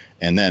there.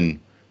 And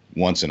then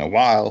once in a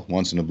while,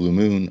 once in a blue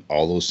moon,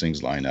 all those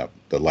things line up.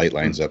 The light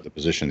lines up, the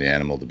position of the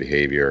animal, the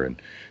behavior,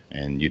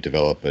 and you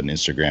develop an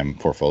Instagram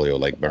portfolio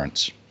like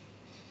Bernt's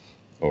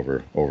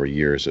over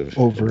years of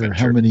adventure.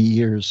 How many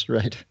years,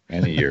 right?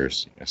 Many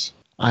years, yes.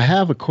 I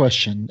have a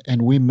question,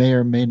 and we may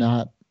or may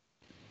not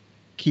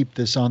keep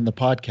this on the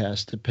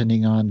podcast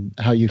depending on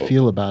how you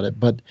feel about it.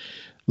 But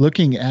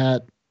looking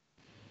at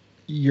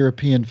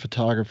European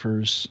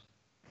photographers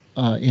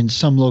in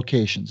some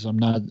locations, I'm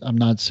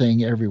not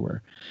saying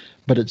everywhere,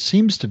 but it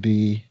seems to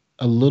be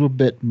a little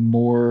bit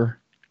more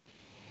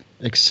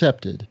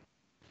accepted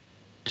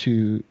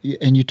to,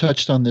 and you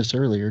touched on this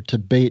earlier, to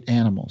bait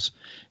animals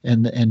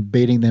and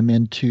baiting them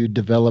into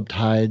developed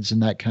hides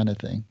and that kind of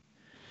thing.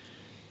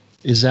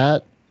 Is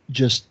that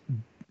just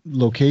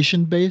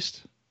location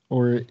based,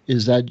 or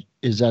is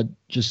that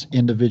just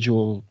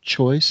individual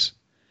choice?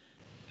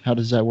 How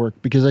does that work?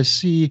 Because I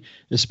see,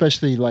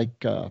 especially like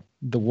the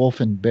wolf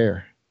and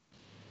bear,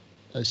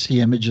 I see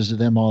images of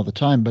them all the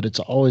time, but it's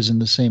always in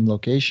the same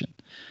location.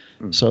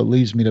 So it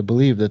leads me to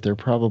believe that they're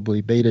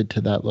probably baited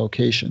to that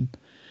location.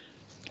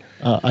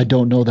 I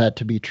don't know that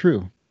to be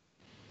true.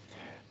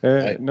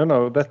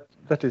 No,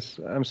 that is.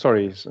 I'm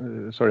sorry,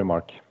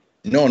 Mark.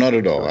 No, not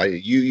at all.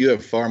 You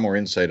have far more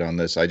insight on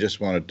this. I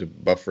just wanted to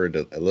buffer it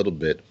a little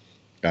bit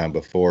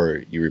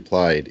before you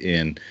replied.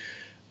 It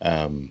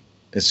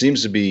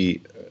seems to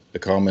be a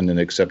common and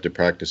accepted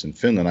practice in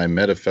Finland. I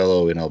met a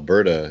fellow in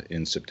Alberta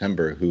in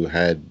September who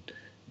had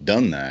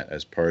done that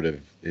as part of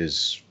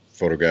his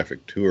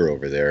photographic tour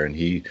over there, and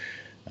he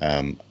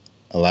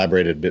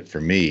elaborated a bit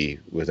for me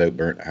without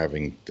Bernt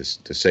having to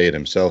say it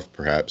himself,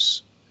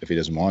 perhaps, if he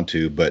doesn't want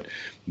to. But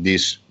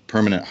these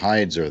permanent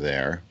hides are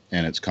there,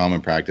 and it's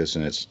common practice,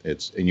 and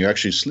and you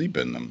actually sleep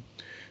in them,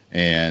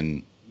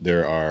 and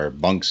there are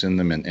bunks in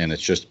them, and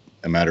it's just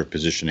a matter of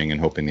positioning and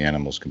hoping the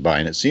animals come by.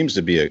 And it seems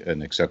to be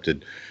an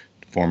accepted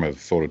form of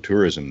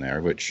phototourism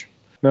there, which...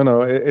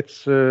 No,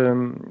 it's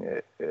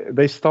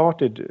they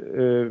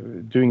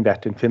started doing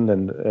that in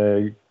Finland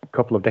a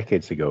couple of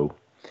decades ago.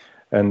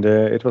 And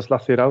it was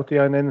Lassi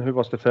Rautiainen who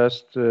was the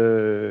first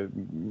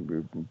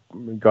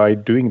guy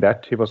doing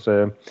that. He was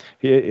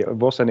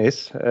and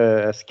is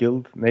a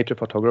skilled nature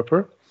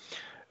photographer.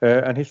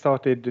 And he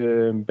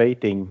started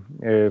baiting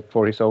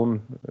for his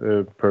own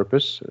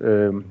purpose,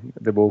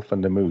 the wolf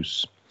and the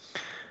moose,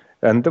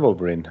 and the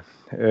wolverine.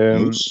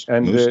 Moose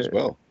as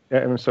well.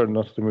 I'm sorry,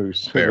 not the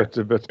moose, bear. but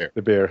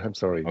the bear. I'm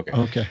sorry.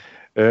 Okay.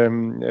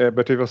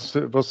 but he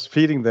was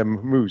feeding them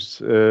moose,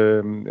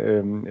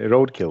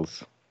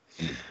 roadkills.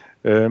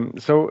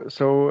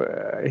 So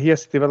he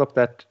has developed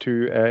that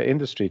to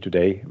industry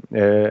today,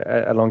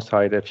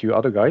 alongside a few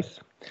other guys.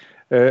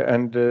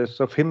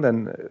 So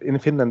in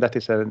Finland, that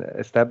is an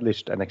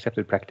established and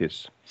accepted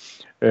practice.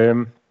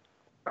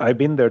 I've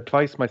been there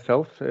twice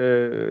myself.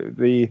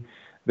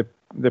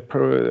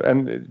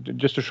 And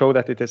just to show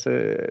that it is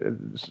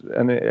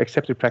an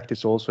accepted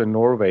practice also in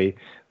Norway,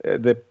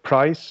 the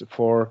prize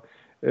for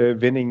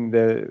winning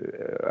the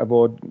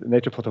award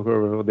Nature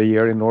Photographer of the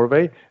Year in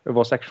Norway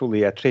was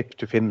actually a trip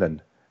to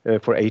Finland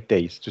for 8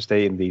 days to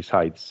stay in these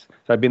hides.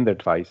 So I've been there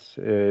twice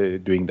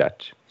doing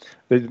that.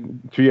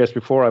 2 years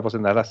before, I was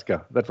in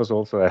Alaska. That was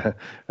also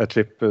a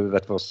trip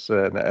that was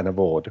an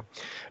award.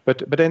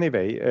 But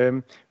anyway,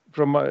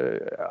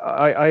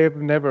 I've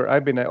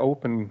been an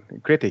open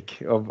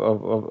critic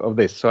of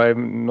this, so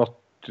I'm not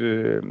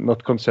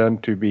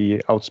concerned to be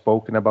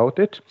outspoken about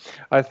it.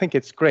 I think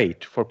it's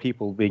great for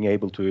people being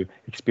able to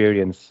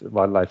experience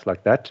wildlife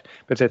like that,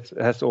 but it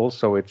has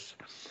also its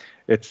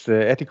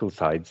ethical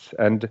sides.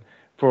 And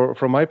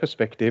from my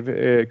perspective,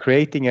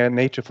 creating a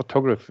nature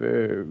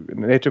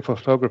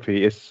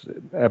photography is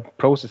a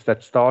process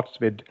that starts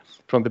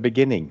from the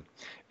beginning.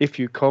 If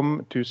you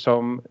come to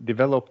some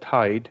developed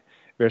hide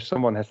where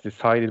someone has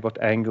decided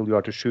what angle you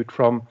are to shoot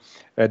from,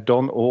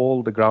 done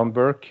all the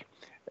groundwork,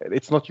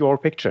 it's not your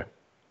picture.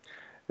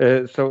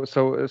 So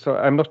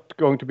I'm not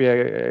going to be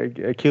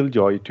a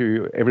killjoy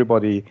to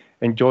everybody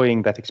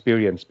enjoying that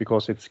experience,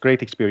 because it's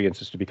great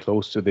experiences to be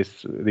close to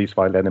these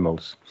wild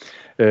animals.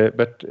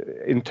 But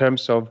in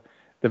terms of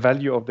the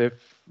value of the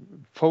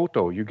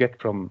photo you get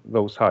from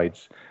those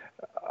hides,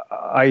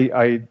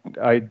 I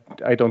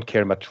don't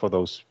care much for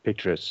those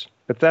pictures.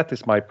 But that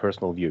is my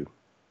personal view.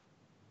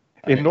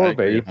 In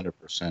Norway,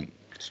 100%.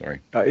 Sorry.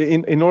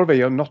 In Norway,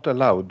 you're not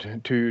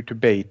allowed to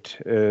bait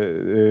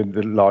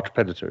the large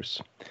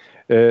predators.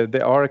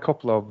 There are a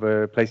couple of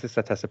places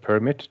that has a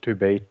permit to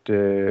bait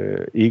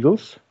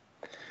eagles,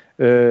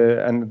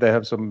 and they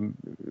have some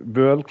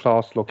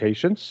world-class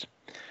locations.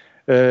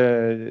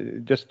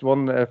 Just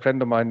one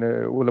friend of mine,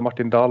 Ole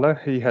Martin Dale,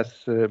 he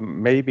has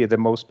maybe the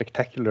most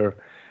spectacular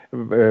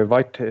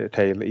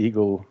white-tail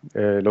eagle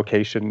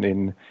location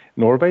in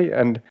Norway,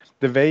 and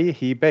the way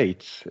he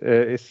baits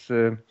is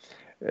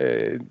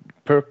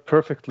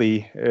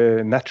perfectly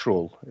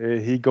natural.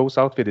 He goes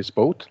out with his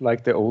boat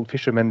like the old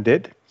fishermen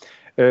did.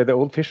 The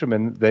old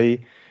fishermen,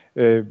 they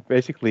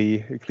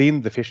basically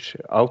cleaned the fish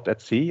out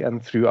at sea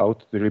and threw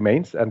out the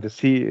remains. And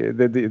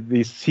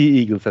these sea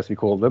eagles, as we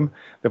call them,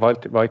 the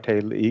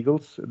white-tailed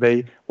eagles,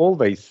 they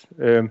always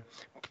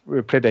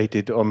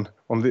predated on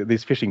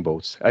these fishing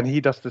boats. And he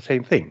does the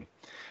same thing.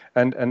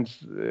 And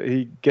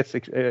he gets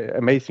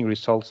amazing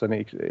results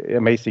and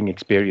amazing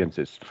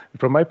experiences.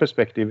 From my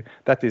perspective,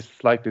 that is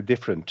slightly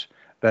different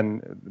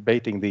than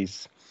baiting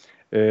these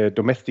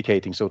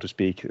domesticating, so to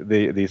speak,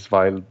 these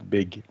wild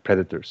big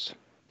predators.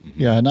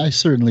 Yeah, and I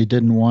certainly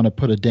didn't want to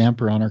put a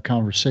damper on our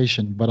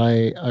conversation, but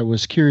I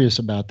was curious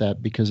about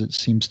that because it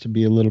seems to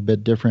be a little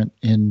bit different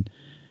in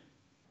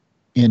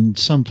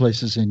some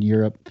places in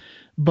Europe.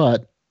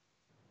 But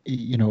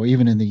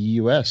even in the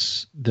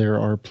U.S., there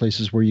are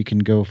places where you can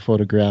go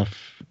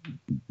photograph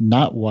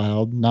not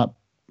wild, not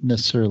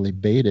necessarily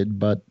baited,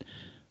 but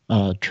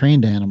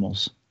trained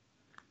animals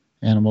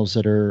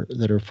that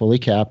are fully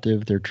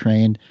captive. They're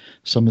trained.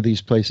 Some of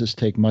these places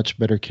take much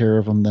better care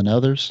of them than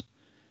others.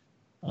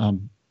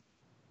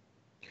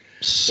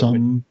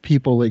 Some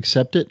people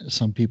accept it,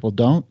 some people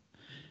don't.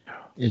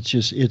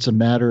 It's a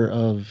matter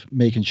of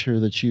making sure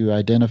that you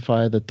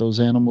identify that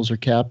those animals are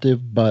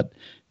captive, but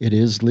it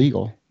is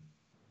legal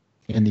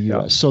in the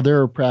U.S. So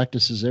there are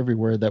practices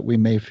everywhere that we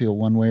may feel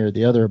one way or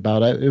the other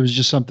about. It was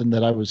just something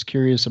that I was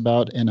curious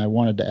about, and I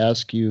wanted to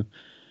ask you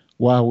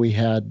while we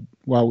had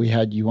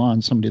you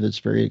on, somebody that's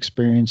very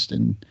experienced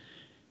in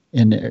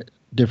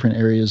different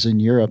areas in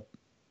Europe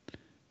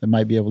that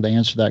might be able to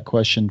answer that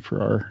question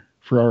for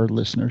our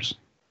listeners.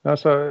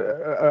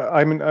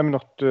 I'm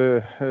not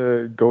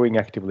going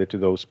actively to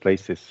those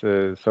places.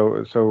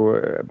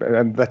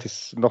 And that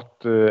is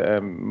not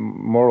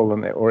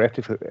moral or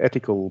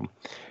ethical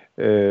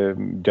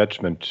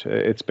judgment.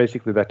 It's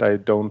basically that I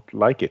don't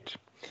like it,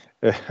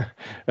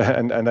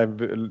 and I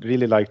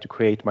really like to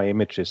create my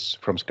images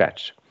from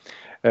scratch.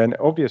 And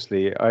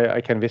obviously, I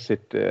can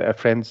visit a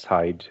friend's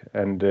hide,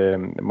 and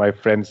my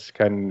friends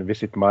can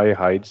visit my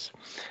hides,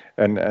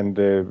 and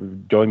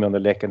join me on the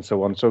lake and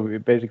so on. So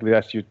basically,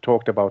 as you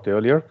talked about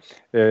earlier,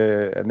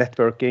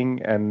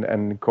 networking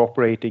and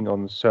cooperating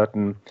on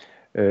certain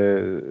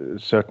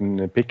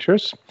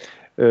pictures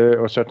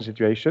or certain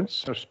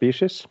situations or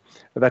species,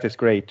 that is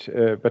great.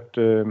 But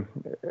the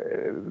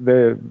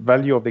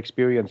value of the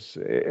experience,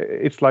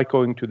 it's like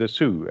going to the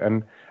zoo,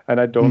 and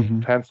I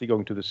don't fancy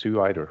going to the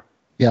zoo either.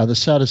 Yeah, the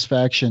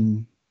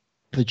satisfaction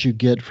that you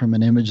get from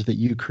an image that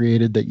you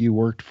created, that you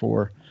worked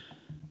for,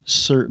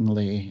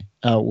 certainly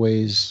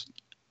outweighs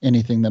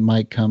anything that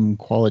might come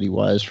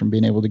quality-wise from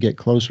being able to get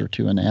closer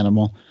to an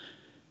animal.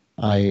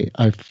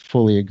 I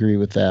fully agree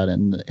with that,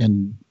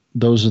 and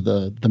those are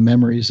the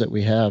memories that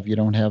we have. You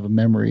don't have a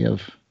memory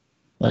of,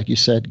 like you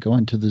said,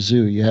 going to the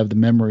zoo. You have the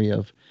memory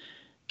of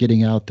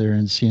getting out there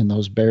and seeing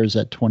those bears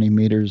at 20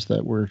 meters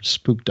that were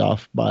spooked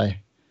off by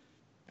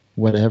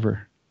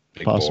whatever,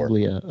 Big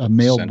possibly boar. a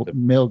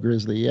male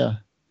grizzly. Yeah,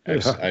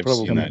 I've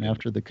seen coming that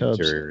after the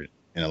cubs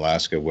in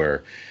Alaska,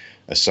 where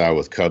a sow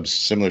with cubs,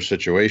 similar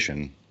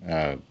situation.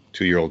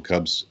 2-year-old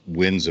cubs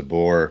wins a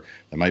boar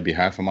that might be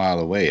half a mile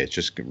away. It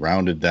just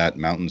rounded that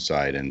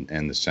mountainside,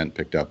 and the scent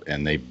picked up,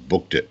 and they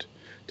booked it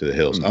to the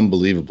hills.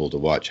 Unbelievable to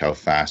watch how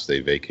fast they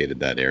vacated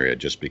that area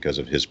just because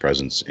of his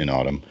presence in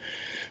autumn.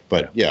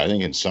 But yeah, I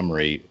think in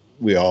summary,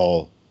 we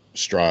all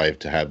strive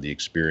to have the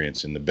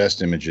experience, and the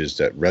best images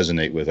that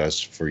resonate with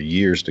us for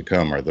years to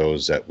come are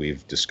those that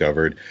we've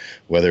discovered,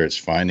 whether it's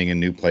finding a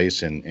new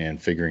place and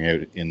figuring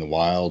out in the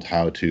wild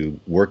how to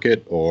work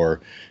it,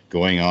 or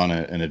going on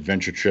an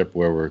adventure trip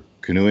where we're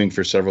canoeing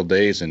for several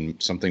days and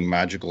something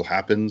magical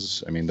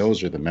happens. I mean,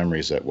 those are the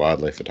memories that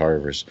wildlife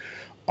photographers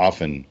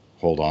often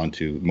hold on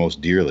to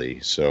most dearly.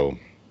 So,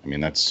 I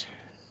mean, that's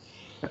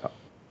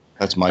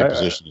my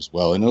position as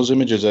well. And those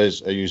images,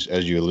 as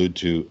you allude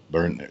to,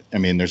 Bernt, I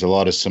mean, there's a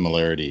lot of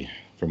similarity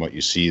from what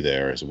you see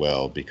there as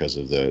well because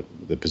of the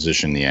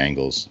position, the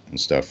angles and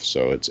stuff.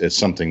 So it's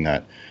something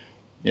that,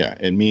 yeah,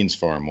 it means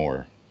far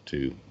more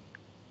to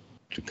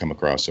come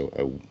across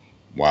a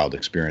wild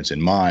experience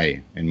in my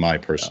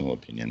personal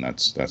opinion.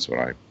 That's what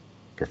I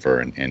prefer,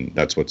 and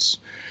that's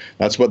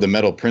what the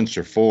metal prints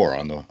are for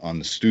on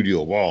the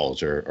studio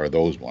walls are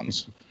those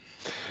ones.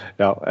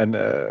 Yeah, and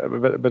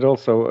but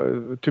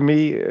also to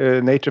me,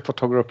 nature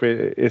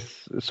photography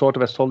is sort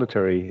of a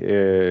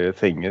solitary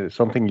thing,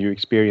 something you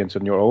experience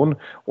on your own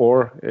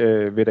or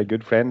with a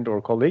good friend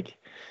or colleague.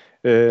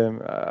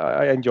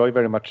 I enjoy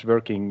very much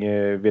working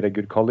with a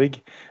good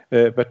colleague,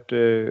 but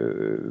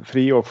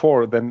 3 or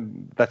 4,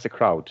 then that's a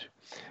crowd.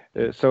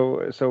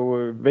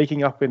 So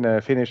waking up in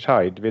a Finnish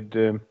hide with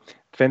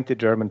 20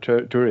 German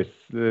tourists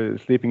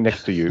sleeping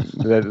next to you,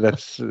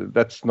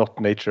 that's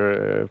not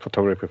nature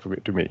photography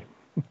to me.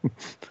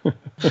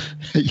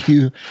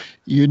 You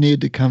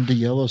need to come to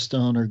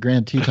Yellowstone or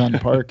Grand Teton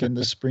Park in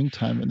the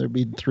springtime, and there'd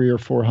be 300 or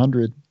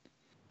 400.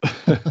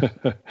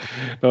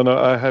 No,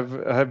 I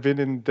have been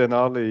in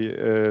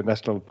Denali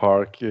National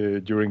Park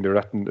during the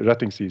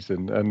rutting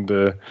season, and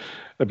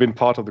I've been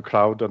part of the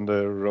crowd on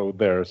the road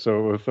there,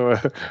 so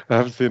I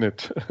have seen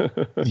it.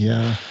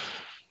 Yeah,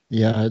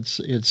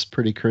 it's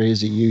pretty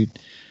crazy.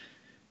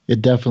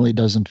 It definitely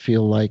doesn't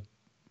feel like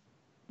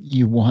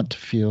you want to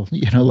feel,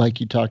 like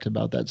you talked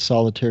about, that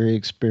solitary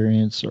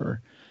experience, or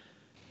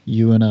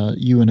you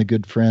and a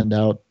good friend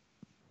out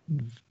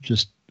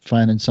just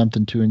finding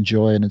something to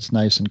enjoy, and it's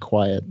nice and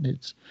quiet.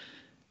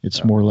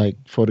 It's more like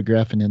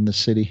photographing in the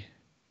city.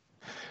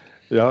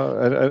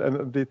 Yeah,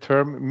 and the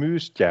term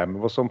moose jam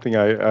was something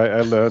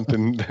I learned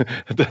in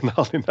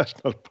Denali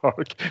National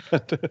Park.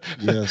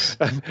 Yes.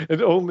 And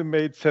it only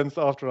made sense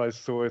after I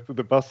saw it.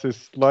 The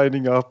buses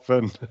lining up,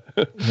 and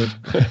it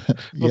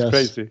was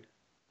crazy.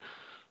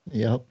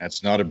 Yep.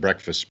 That's not a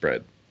breakfast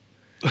spread.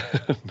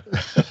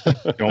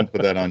 Don't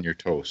put that on your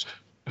toast.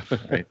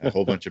 Right? A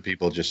whole bunch of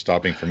people just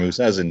stopping for moose,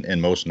 as in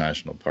most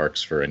national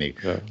parks, for any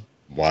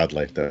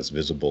wildlife that's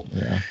visible.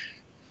 Yeah.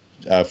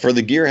 For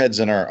the gearheads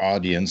in our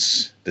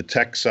audience, the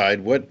tech side,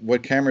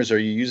 what cameras are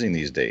you using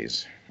these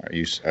days?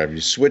 Have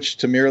you switched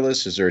to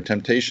mirrorless? Is there a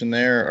temptation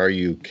there? Are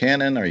you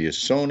Canon? Are you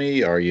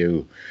Sony?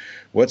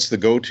 What's the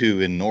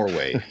go-to in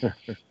Norway?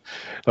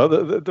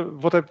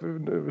 What I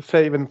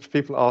say when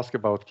people ask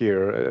about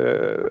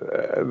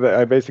gear,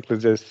 I basically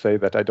just say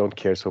that I don't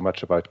care so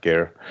much about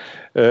gear.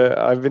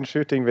 I've been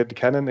shooting with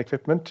Canon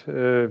equipment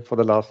for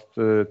the last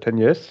 10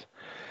 years.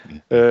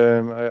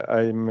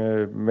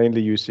 I'm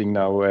mainly using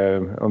now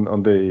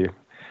on the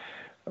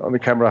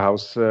camera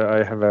house.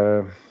 I have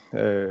a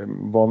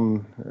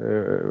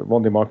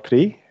 1D Mark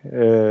III,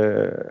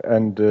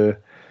 and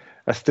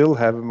I still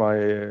have my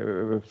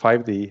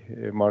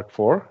 5D Mark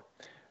IV.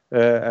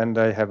 And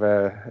I have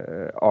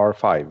a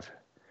R5.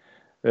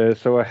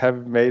 So I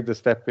have made the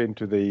step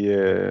into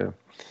the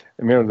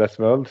mirrorless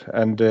world,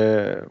 and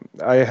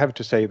I have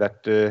to say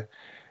that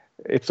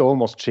it's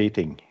almost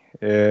cheating.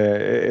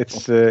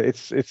 It's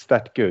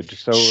that good.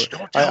 So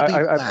Don't tell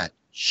people that.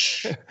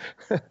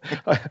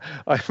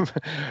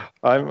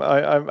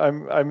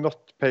 I'm not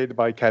paid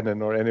by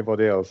Canon or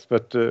anybody else,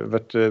 but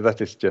that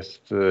is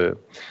just.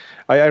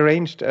 I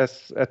arranged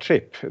as a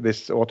trip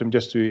this autumn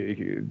just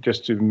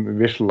to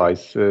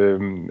visualize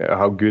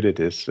how good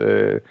it is.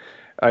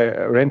 I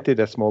rented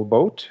a small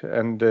boat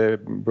and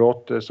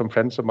brought some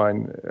friends of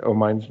mine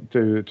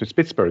to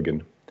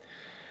Spitsbergen.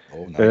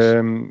 Oh,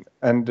 nice.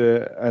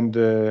 And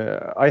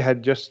I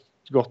had just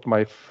got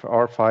my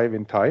R5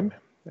 in time,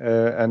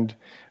 and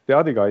the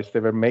other guys,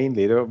 there were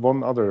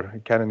one other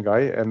Canon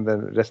guy, and the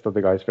rest of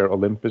the guys were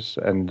Olympus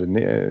and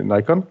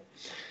Nikon.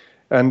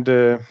 And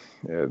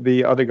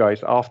the other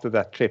guys, after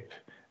that trip,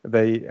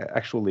 they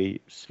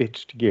actually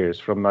switched gears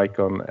from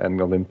Nikon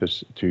and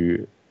Olympus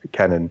to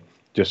Canon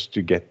just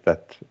to get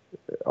that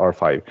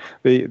R5.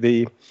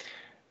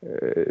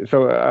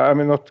 So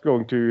I'm not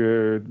going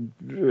to.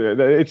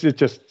 It's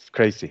just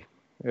crazy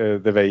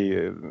the way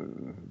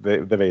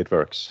it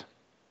works.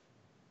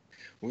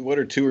 What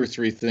are 2 or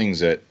 3 things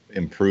that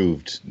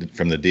improved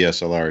from the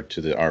DSLR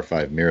to the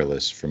R5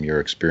 mirrorless from your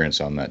experience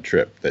on that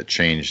trip that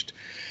changed,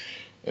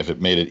 if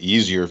it made it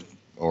easier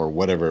or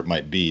whatever it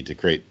might be to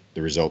create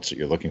the results that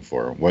you're looking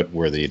for? What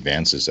were the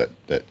advances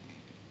that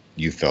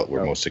you felt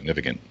were most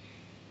significant?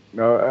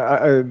 No,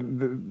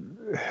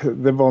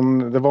 the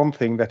one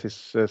thing that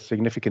is a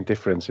significant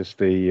difference is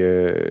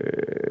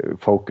the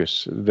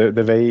focus.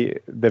 The way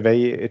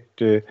it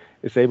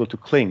is able to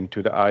cling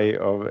to the eye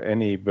of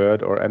any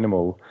bird or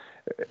animal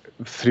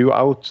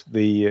throughout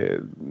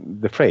the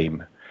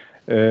frame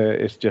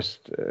is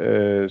just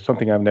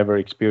something I've never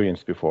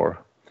experienced before.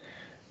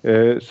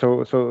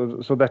 So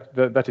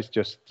that is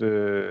just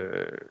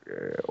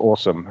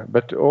awesome.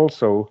 But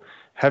also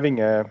having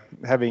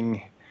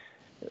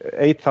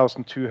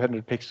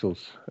 8,200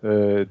 pixels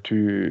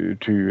to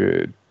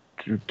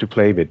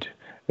play with,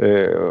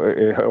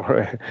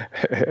 or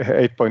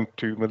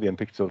 8.2 million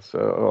pixels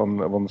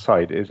on one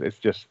side is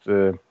just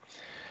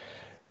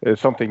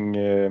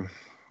something.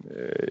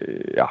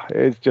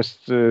 It's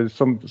just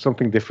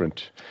something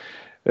different.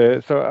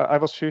 So I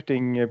was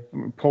shooting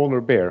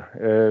polar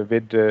bear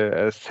with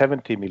a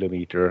 70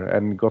 millimeter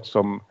and got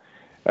some.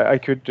 I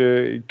could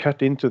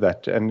cut into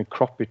that and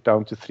crop it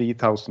down to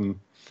 3,000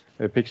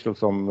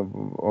 pixels on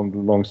the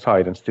long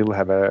side and still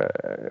have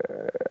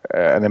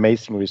an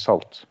amazing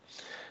result.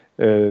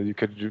 You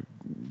could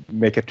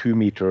make a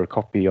 2-meter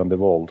copy on the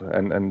wall,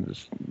 and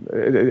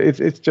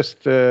it's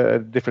just a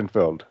different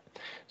world.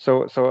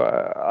 So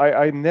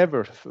I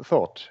never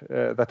thought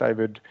that I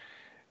would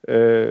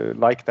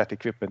like that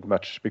equipment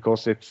much,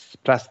 because it's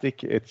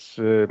plastic, it's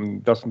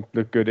doesn't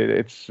look good,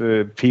 it's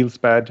feels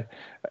bad,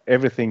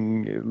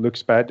 everything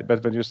looks bad,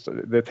 but when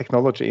the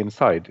technology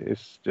inside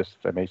is just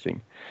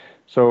amazing.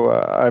 So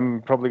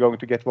I'm probably going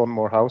to get one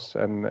more house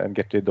and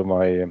get rid of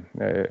my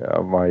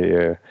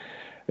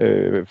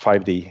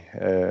 5D.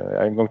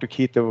 I'm going to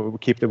keep the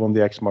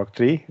 1DX Mark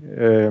III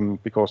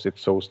because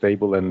it's so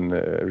stable and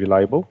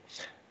reliable.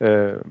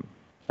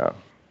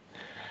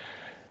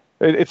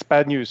 It's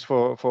bad news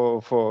for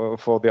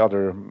the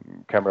other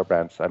camera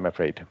brands, I'm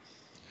afraid.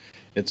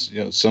 It's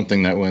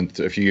something that went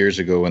a few years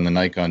ago when the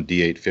Nikon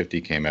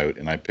D850 came out,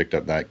 and I picked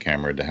up that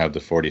camera to have the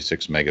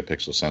 46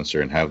 megapixel sensor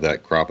and have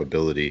that crop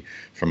ability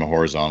from a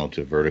horizontal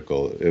to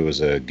vertical. It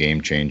was a game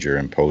changer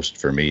in post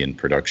for me in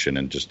production,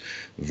 and just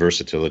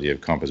versatility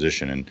of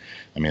composition. And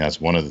I mean,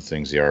 that's one of the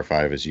things the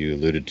R5, as you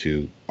alluded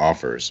to,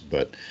 offers.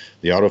 But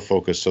the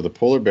autofocus, so the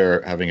polar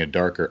bear having a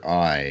darker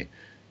eye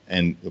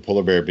and the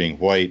polar bear being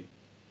white,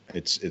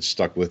 it's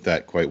stuck with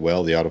that quite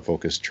well. The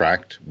autofocus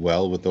tracked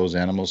well with those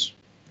animals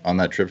on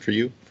that trip for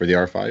you, for the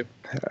R5?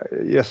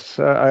 Yes,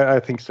 I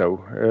think so.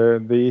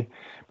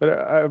 But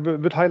I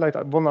would highlight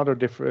one other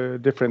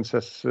difference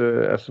as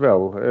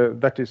well,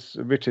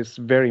 which is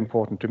very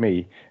important to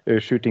me,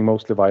 shooting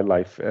mostly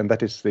wildlife, and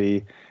that is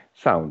the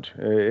sound.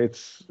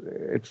 It's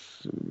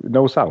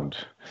no sound.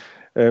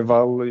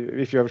 While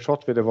if you have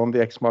shot with a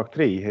 1DX Mark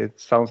III,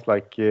 it sounds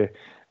like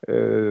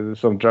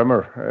some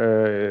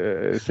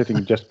drummer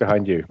sitting just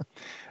behind you.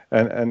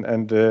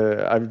 And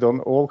I've done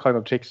all kind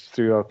of tricks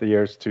throughout the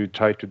years to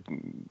try to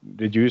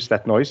reduce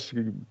that noise,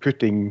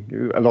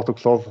 putting a lot of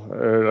cloth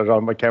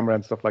around my camera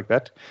and stuff like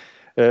that.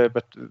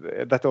 But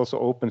that also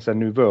opens a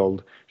new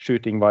world,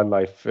 shooting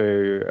wildlife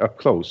up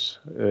close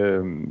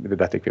with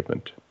that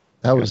equipment.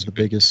 That was the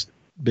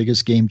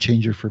biggest game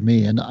changer for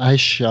me. And I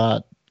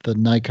shot the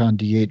Nikon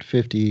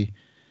D850.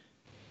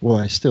 Well,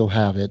 I still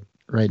have it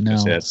right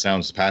now. That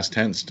sounds past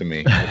tense to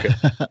me. Okay.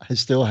 I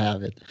still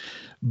have it.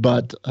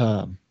 But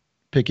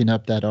picking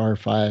up that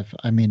R5,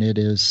 I mean, it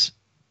is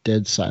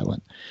dead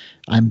silent.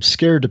 I'm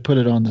scared to put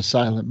it on the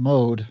silent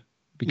mode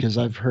because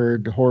I've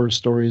heard horror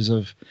stories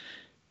of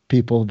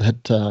people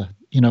that,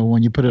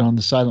 when you put it on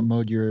the silent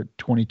mode, you're at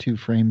 22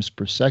 frames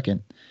per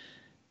second.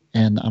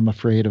 And I'm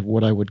afraid of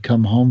what I would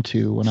come home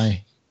to when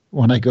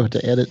I go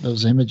to edit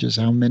those images,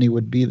 how many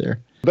would be there.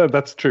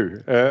 That's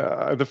true.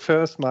 The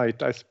first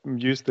night I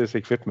used this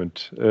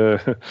equipment,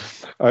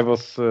 I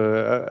was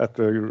at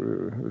the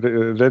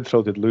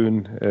red-throated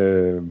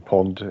loon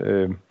pond,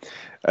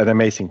 an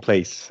amazing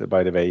place,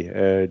 by the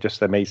way,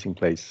 just amazing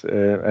place.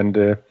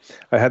 And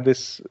I had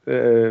this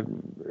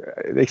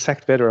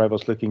exact weather I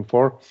was looking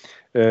for.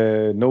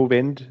 No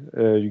wind,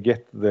 you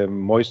get the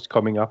moist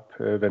coming up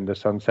when the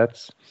sun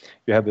sets.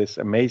 You have this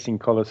amazing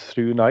colors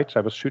through night.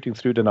 I was shooting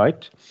through the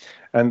night.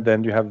 And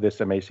then you have this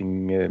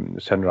amazing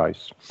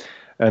sunrise.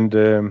 And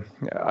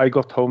I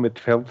got home with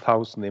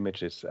 12,000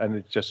 images, and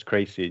it's just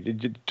crazy.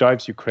 It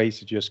drives you crazy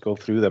to just go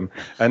through them.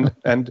 And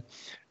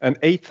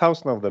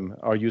 8,000 of them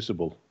are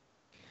usable.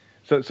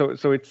 So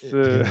it's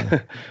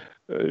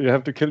you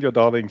have to kill your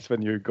darlings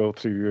when you go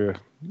through.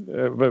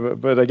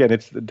 But again,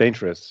 it's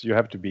dangerous. You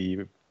have to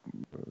be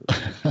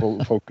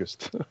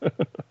focused.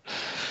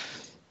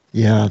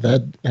 Yeah,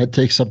 that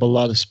takes up a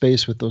lot of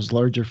space with those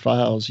larger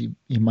files.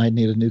 You might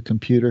need a new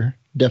computer.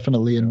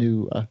 definitely a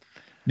new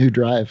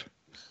drive.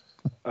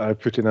 I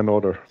put in an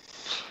order.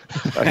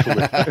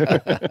 Actually.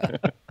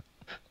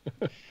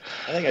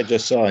 I think I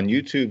just saw on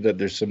YouTube that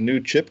there's some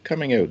new chip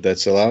coming out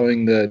that's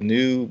allowing the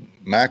new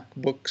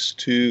MacBooks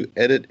to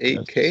edit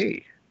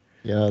 8K.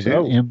 Yeah,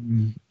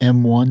 the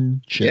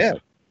M1 chip. Yeah,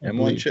 I M1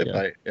 believe, chip.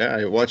 yeah.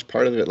 I watched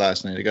part of it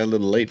last night. It got a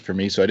little late for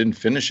me, so I didn't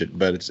finish it.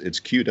 But it's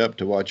queued up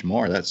to watch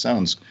more. That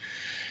sounds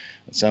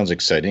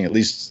exciting. At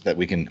least that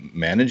we can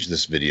manage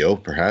this video,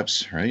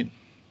 perhaps, right?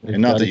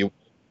 And not that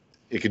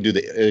it could do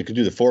the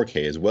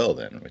 4K as well,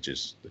 then, which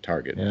is the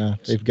target. Yeah,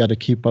 they've got to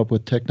keep up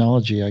with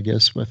technology, I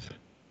guess.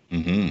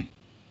 Mm-hmm.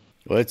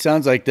 Well, it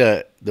sounds like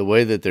the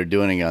way that they're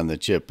doing it on the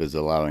chip is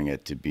allowing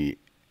it to be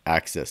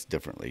accessed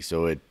differently.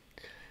 So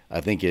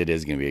I think it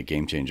is going to be a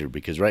game changer,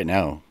 because right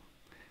now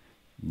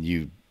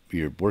your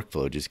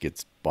workflow just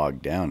gets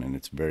bogged down and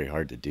it's very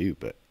hard to do.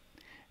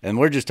 And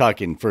we're just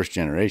talking first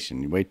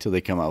generation. You wait till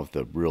they come out with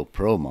the real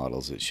pro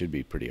models. It should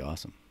be pretty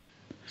awesome.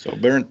 So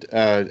Bernt,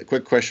 a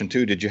quick question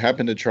too. Did you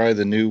happen to try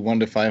the new 1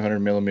 to 500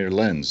 millimeter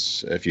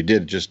lens? If you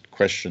did, just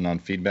question on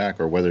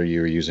feedback, or whether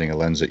you were using a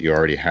lens that you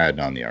already had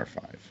on the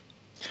R5.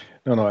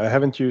 No, I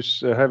haven't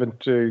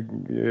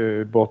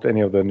bought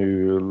any of the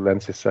new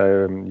lenses.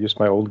 I used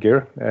my old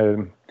gear,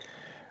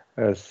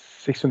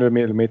 600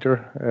 millimeter,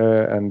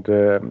 and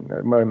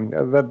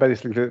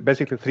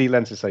basically three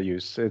lenses I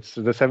use. It's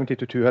the 70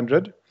 to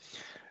 200,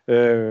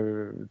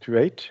 to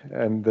 8,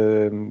 and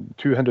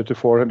 200 to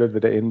 400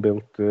 with the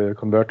inbuilt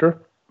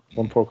converter,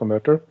 1.4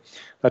 converter.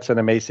 That's an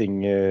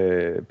amazing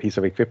piece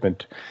of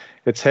equipment.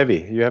 It's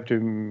heavy. You have to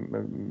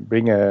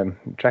bring a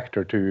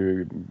tractor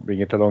to bring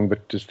it along, but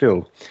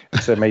still,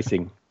 it's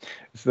amazing.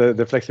 It's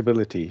the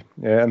flexibility.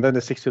 And then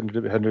the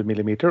 600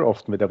 millimeter,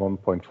 often with a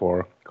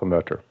 1.4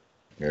 converter.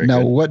 Very now,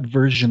 good. what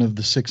version of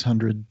the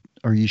 600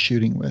 are you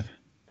shooting with?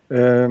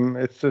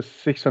 It's a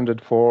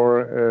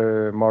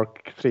 604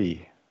 Mark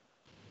III.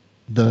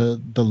 The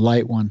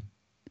light one.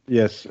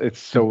 Yes, it's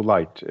so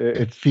light.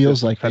 It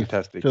feels like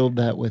fantastic. They filled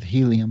that with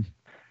helium.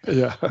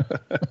 Yeah,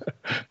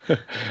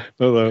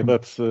 no,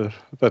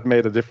 that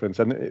made a difference.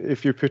 And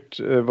if you put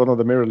one of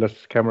the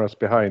mirrorless cameras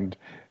behind,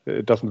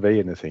 it doesn't weigh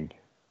anything.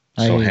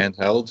 So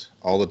handheld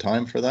all the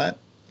time for that,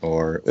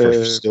 or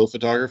for still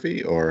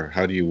photography, or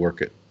how do you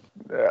work it?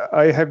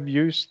 I have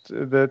used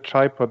the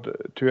tripod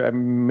to a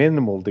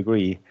minimal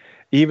degree.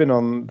 Even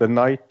on the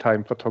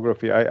nighttime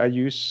photography, I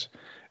use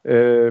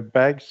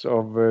bags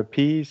of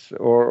peas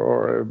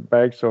or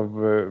bags of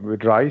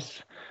with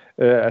rice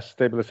as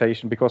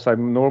stabilization, because I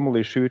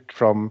normally shoot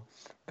from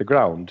the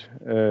ground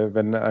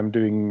when I'm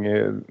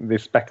doing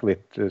these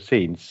backlit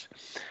scenes,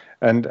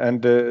 and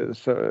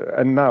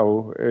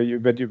now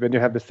when you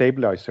have the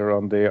stabilizer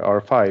on the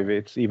R5,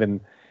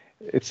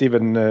 it's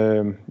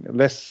even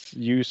less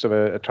use of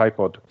a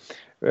tripod.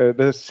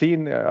 The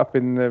scene up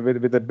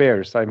with the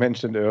bears I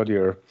mentioned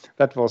earlier,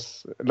 that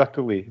was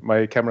luckily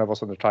my camera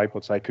was on a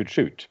tripod, so I could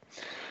shoot.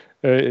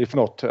 If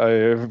not,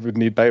 I would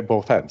need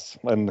both hands,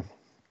 and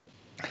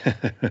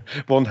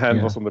one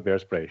hand was on the bear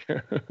spray.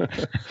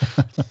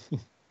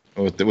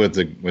 with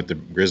the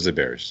grizzly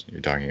bears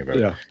you're talking about.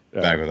 Yeah.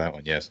 Back with that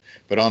one, yes.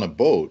 But on a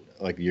boat,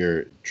 like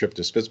your trip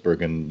to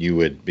Spitsbergen, you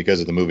would,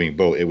 because of the moving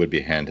boat, it would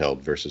be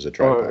handheld versus a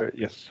tripod.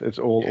 Yes, it's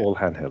all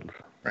handheld.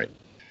 Right.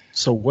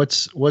 So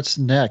what's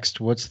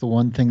next? What's the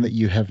one thing that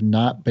you have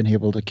not been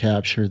able to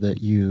capture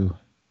that you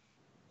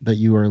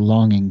are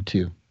longing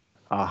to?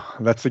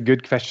 That's a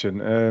good question.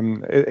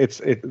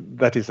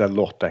 That is a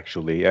lot,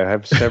 actually. I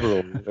have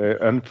several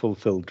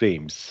unfulfilled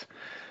dreams.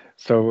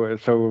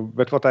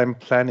 But what I'm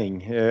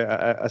planning,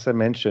 as I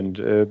mentioned,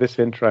 this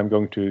winter I'm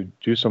going to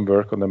do some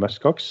work on the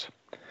muskox.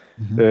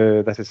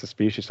 Mm-hmm. That is a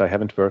species I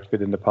haven't worked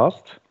with in the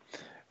past.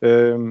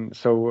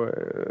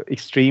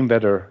 Extreme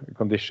weather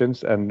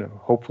conditions, and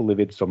hopefully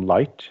with some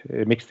light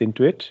mixed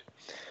into it.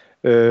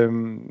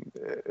 Then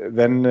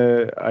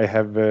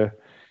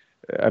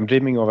I'm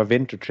dreaming of a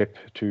winter trip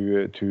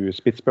to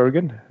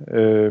Spitsbergen,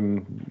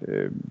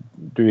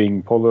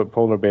 doing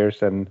polar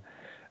bears and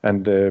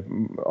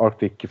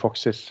Arctic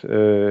foxes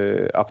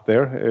up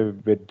there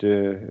with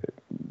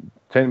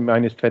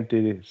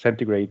 -20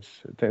 centigrades,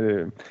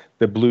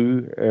 the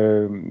blue,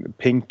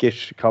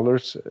 pinkish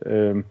colors.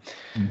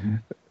 Mm-hmm.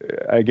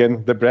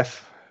 Again, the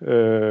breath,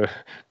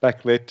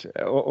 backlit,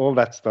 all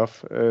that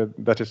stuff.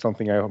 That is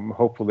something I'm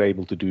hopefully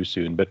able to do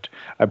soon, but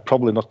I'm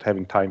probably not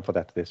having time for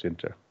that this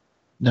winter.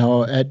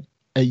 Now, at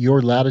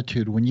your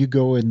latitude, when you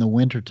go in the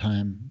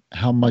wintertime,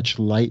 how much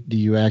light do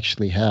you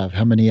actually have?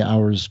 How many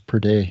hours per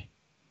day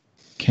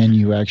can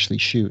you actually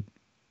shoot?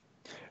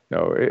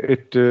 No,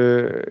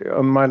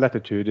 on my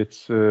latitude,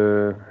 it's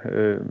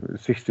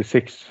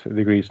 66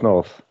 degrees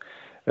north.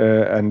 So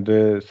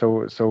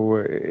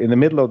in the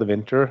middle of the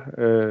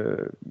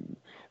winter,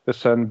 the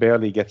sun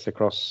barely gets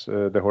across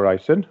the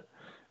horizon.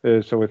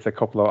 So it's a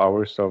couple of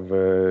hours of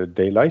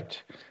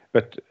daylight.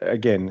 But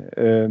again,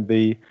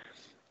 the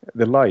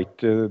light,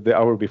 the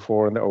hour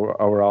before and the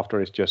hour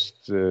after is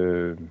just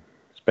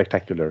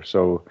spectacular.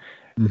 So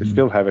we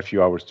still have a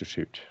few hours to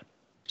shoot.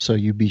 So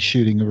you'd be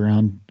shooting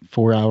around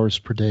 4 hours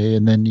per day,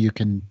 and then you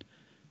can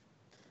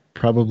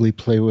probably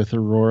play with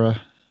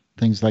aurora,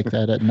 things like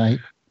that at night.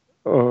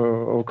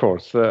 Of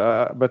course,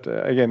 but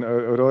again,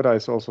 aurora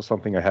is also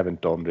something I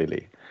haven't done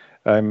really.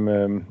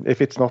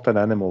 If it's not an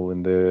animal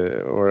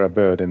or a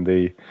bird in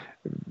the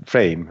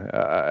frame,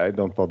 I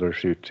don't bother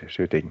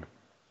shooting.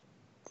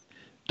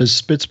 Does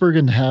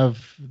Spitsbergen have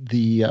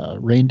the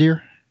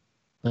reindeer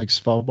like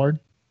Svalbard?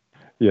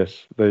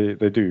 Yes,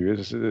 they do.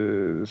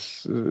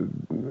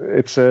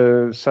 It's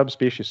a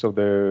subspecies of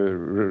the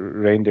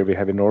reindeer we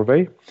have in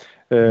Norway.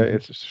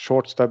 It's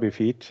short, stubby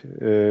feet,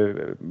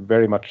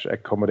 very much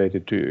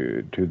accommodated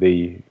to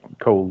the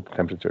cold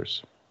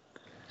temperatures.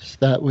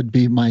 That would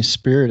be my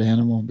spirit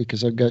animal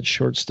because I've got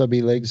short,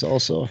 stubby legs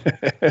also.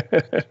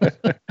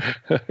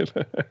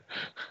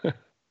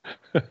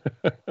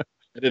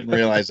 I didn't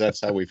realize that's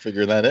how we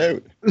figure that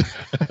out.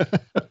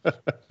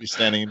 Be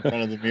standing in front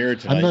of the mirror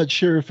tonight. I'm not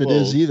sure if it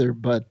is either,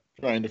 but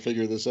trying to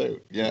figure this out.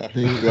 Yeah,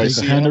 they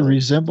kind of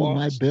resemble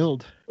my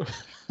build.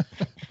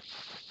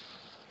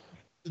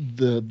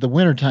 The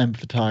wintertime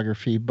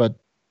photography, but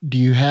do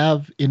you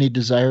have any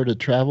desire to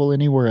travel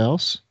anywhere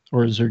else,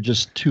 or is there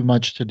just too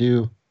much to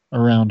do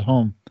around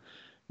home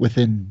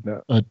within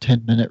a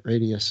 10-minute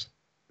radius?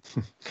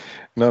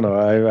 No,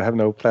 I have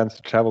no plans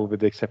to travel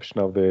with the exception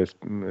of the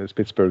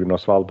Spitsbergen or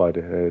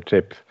Svalbard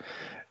trip.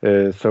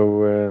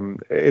 So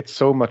it's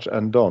so much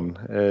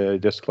undone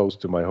just close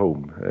to my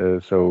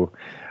home. So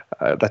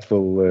that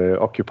will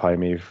occupy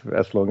me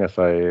as long as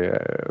I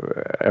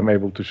am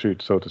able to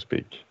shoot, so to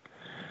speak.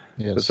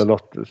 Yes. It's a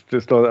lot.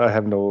 I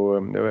have no.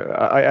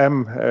 I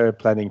am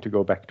planning to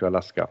go back to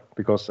Alaska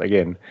because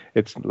again,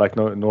 it's like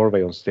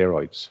Norway on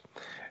steroids.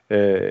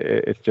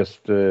 It's just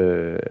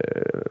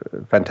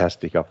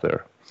fantastic up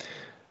there.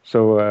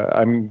 So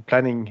I'm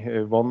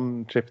planning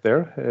one trip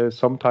there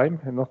sometime,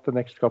 not the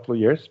next couple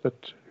of years,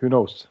 but who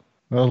knows?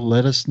 Well,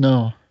 let us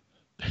know.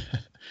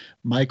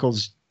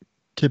 Michael's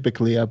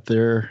typically up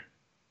there,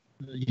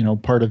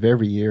 part of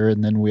every year,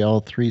 and then we all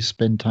three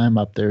spend time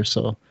up there.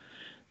 So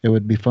it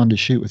would be fun to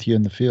shoot with you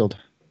in the field.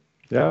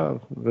 Yeah,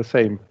 the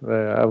same.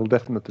 I will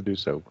definitely do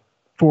so.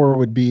 4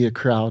 would be a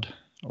crowd,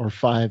 or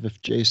 5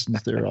 if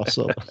Jason's there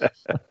also.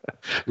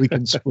 We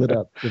can split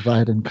up,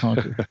 divide and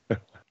conquer.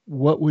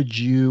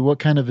 What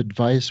kind of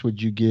advice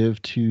would you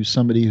give to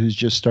somebody who's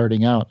just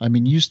starting out? I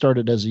mean, you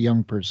started as a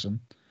young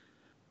person,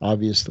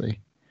 obviously.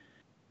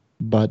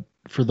 But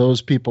for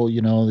those people,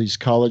 these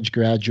college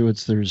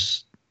graduates,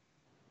 there's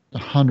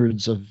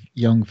hundreds of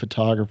young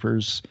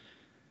photographers,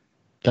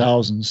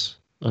 thousands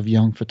of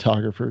young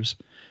photographers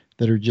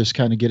that are just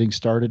kind of getting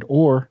started,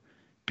 or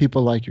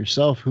people like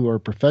yourself who are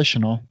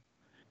professional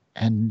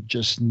and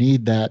just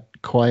need that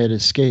quiet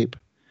escape,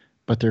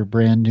 but they're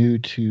brand new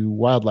to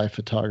wildlife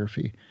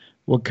photography.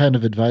 What kind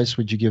of advice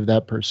would you give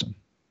that person?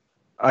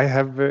 I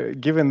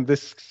have given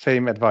this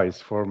same advice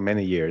for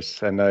many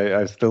years, and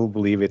I still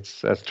believe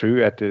it's as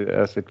true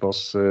as it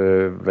was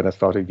when I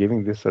started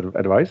giving this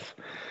advice.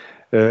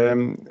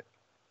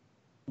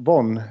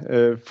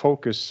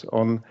 Focus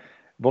on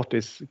what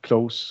is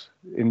close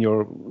in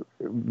your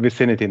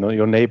vicinity, in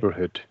your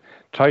neighborhood.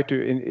 Try to,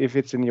 if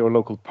it's in your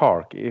local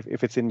park,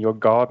 if it's in your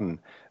garden,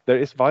 there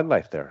is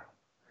wildlife there.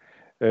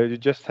 You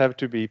just have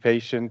to be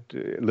patient,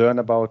 learn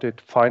about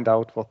it, find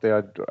out what they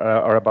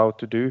are about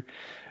to do,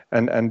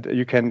 and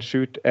you can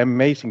shoot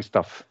amazing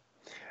stuff.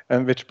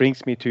 And which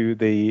brings me to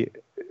the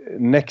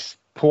next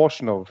part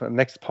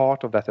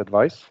of that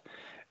advice.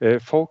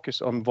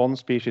 Focus on one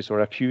species or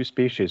a few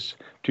species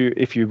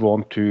if you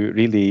want to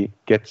really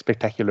get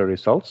spectacular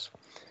results.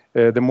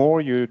 The more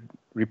you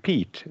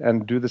repeat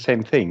and do the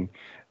same thing,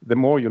 the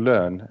more you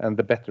learn and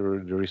the better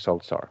the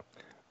results are.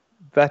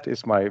 That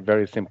is my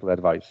very simple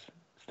advice.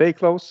 Stay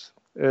close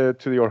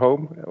to your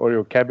home or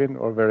your cabin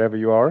or wherever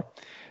you are,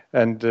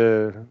 and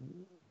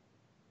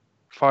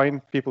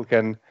fine, people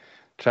can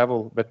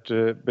travel, but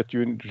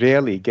you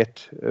rarely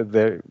get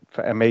the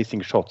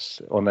amazing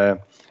shots on an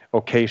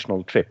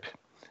occasional trip.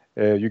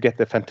 You get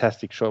the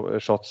fantastic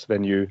shots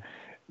when you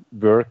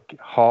work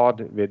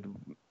hard with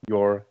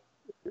your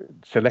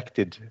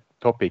selected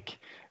topic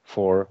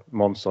for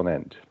months on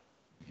end.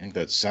 I think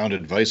that's sound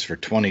advice for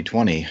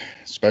 2020,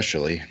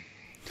 especially.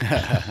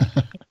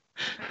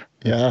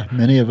 Yeah,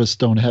 many of us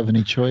don't have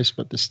any choice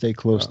but to stay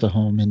close to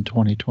home in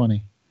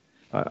 2020.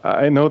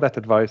 I know that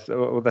advice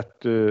or that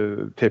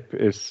tip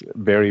is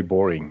very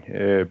boring,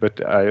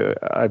 but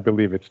I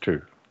believe it's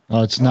true.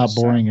 Well, it's not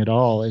boring at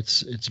all.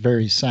 It's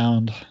very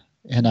sound,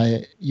 and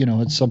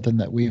it's something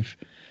that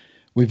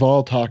we've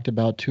all talked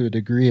about to a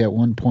degree at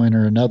one point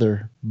or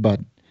another. But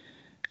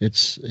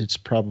it's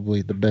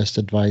probably the best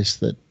advice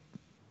that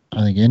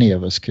I think any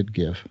of us could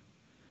give.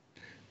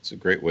 It's a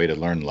great way to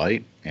learn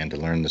light and to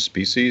learn the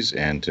species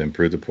and to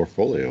improve the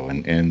portfolio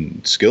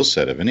and skill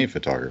set of any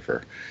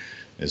photographer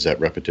is that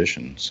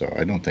repetition. So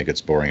I don't think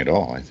it's boring at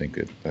all. I think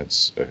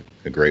that's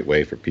a great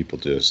way for people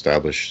to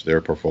establish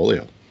their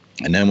portfolio.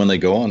 And then when they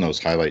go on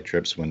those highlight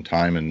trips, when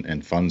time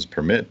and funds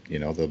permit,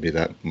 they'll be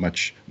that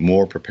much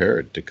more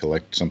prepared to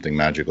collect something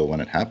magical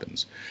when it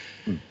happens.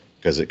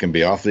 Because it can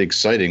be awfully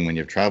exciting when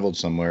you've traveled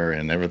somewhere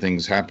and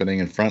everything's happening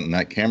in front and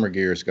that camera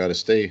gear's got to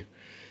stay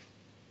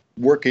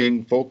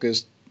working,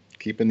 focused,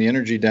 keeping the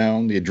energy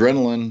down, the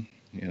adrenaline.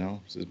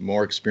 The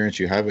more experience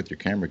you have with your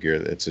camera gear,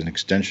 it's an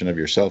extension of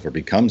yourself, or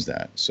becomes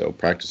that. So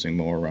practicing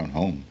more around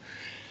home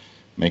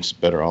makes it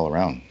better all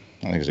around.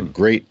 I think it's a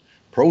great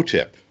pro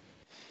tip.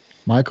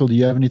 Michael, do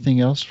you have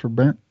anything else for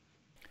Bernt?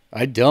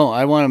 I don't.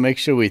 I want to make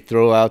sure we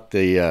throw out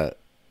the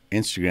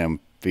Instagram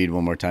feed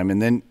one more time.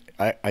 And then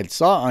I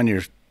saw on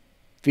your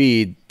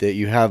feed that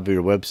you have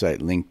your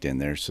website linked in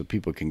there so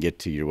people can get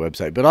to your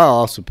website. But I'll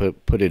also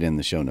put it in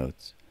the show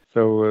notes.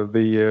 So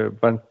the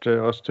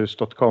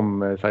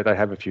BerntÖsthus.com site, I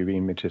have a few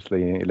images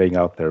laying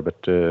out there, but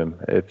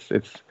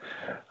it's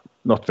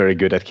not very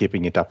good at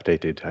keeping it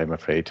updated, I'm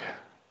afraid.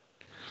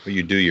 Well,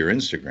 you do your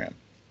Instagram.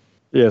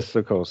 Yes,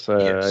 of course.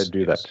 Yes, I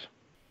do that.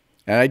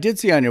 And I did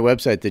see on your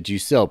website that you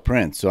sell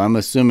prints. So I'm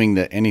assuming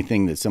that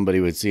anything that somebody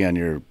would see on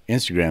your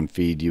Instagram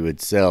feed, you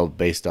would sell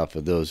based off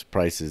of those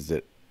prices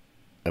that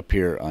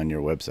appear on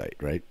your website,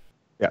 right?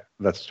 Yeah,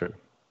 that's true.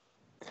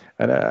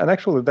 And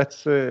actually,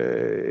 that's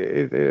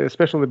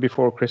especially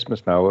before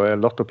Christmas now. A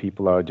lot of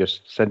people are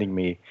just sending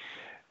me.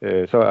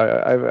 So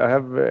I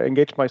have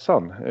engaged my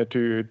son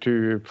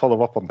to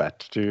follow up on that,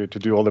 to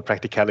do all the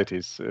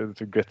practicalities,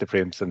 to get the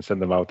prints and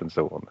send them out and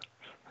so on.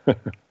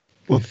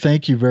 Well,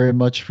 thank you very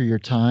much for your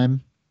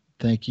time.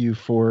 Thank you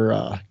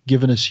for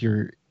giving us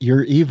your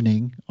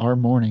evening, our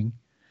morning,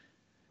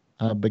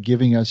 but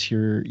giving us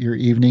your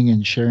evening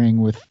and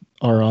sharing with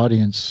our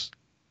audience,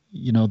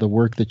 the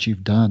work that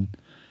you've done.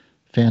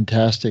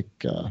 Fantastic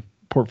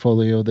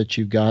portfolio that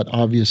you've got,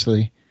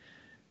 obviously,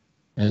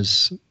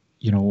 as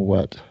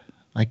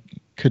I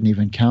couldn't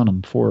even count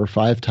them, 4 or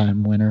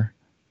 5-time winner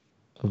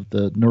of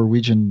the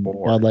Norwegian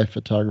Wildlife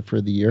Photographer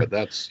of the Year. But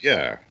that's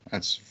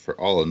for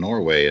all of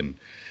Norway. And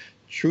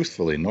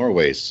truthfully,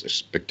 Norway's a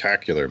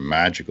spectacular,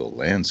 magical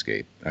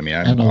landscape. I mean,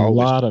 and a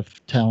lot of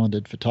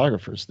talented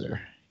photographers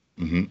there.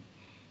 Mm-hmm.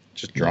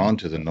 Just drawn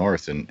to the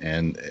north, and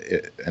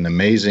an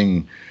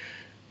amazing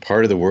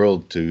part of the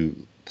world to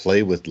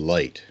play with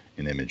light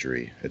in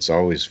imagery. It's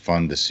always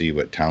fun to see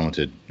what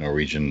talented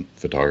Norwegian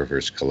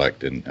photographers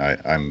collect, and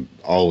I'm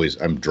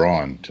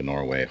drawn to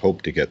Norway.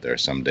 Hope to get there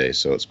someday.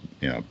 So it's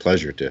a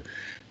pleasure to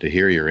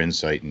hear your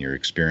insight and your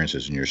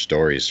experiences and your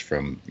stories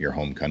from your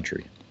home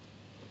country.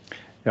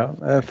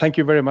 Yeah, thank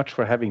you very much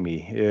for having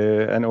me.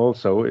 And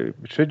also,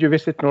 should you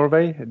visit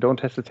Norway, don't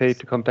hesitate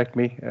to contact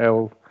me.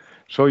 I'll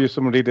show you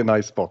some really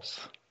nice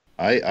spots.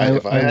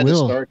 If I had a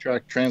Star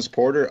Trek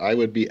transporter, I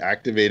would be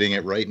activating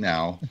it right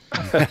now.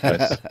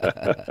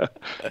 And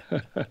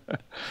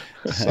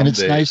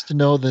it's nice to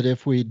know that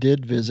if we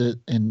did visit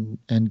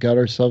and got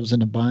ourselves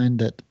in a bind,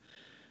 that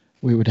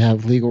we would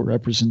have legal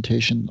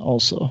representation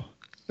also.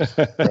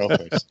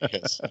 Perfect.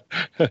 Yes.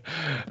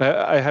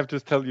 I have to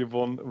tell you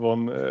one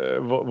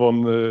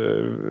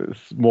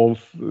small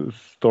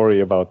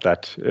story about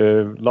that.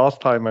 Last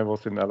time I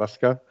was in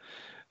Alaska,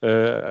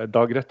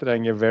 Dag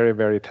Rettereng, a very,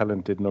 very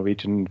talented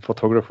Norwegian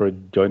photographer,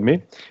 joined me.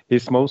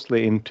 He's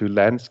mostly into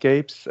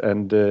landscapes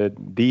and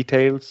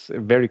details, a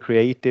very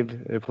creative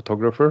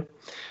photographer,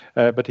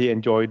 but he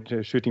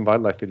enjoyed shooting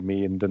wildlife with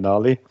me in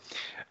Denali.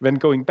 When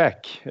going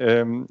back,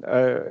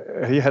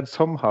 he had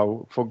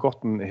somehow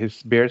forgotten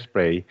his bear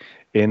spray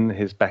in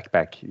his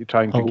backpack,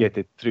 trying to get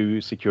it through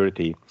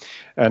security.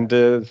 And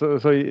so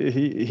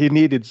he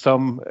needed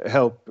some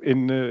help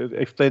in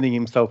explaining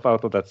himself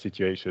out of that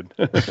situation.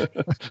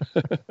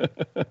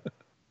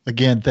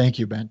 Again, thank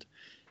you, Bernt.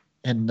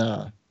 And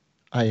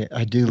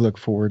I do look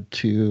forward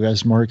to,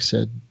 as Mark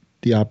said,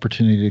 the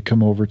opportunity to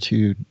come over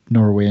to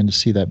Norway and to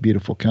see that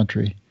beautiful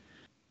country.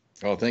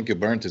 Oh, thank you,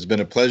 Bernt. It's been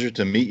a pleasure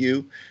to meet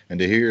you and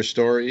to hear your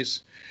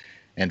stories.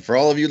 And for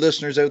all of you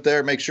listeners out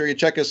there, make sure you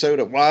check us out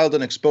at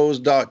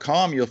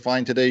wildandexposed.com. You'll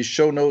find today's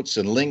show notes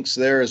and links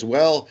there as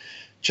well.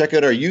 Check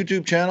out our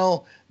YouTube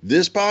channel.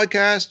 This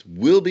podcast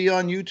will be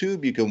on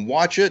YouTube. You can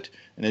watch it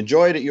and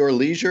enjoy it at your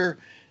leisure.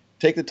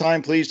 Take the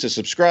time, please, to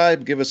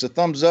subscribe. Give us a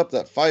thumbs up,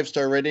 that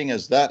 5-star rating,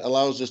 as that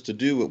allows us to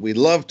do what we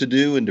love to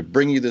do and to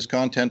bring you this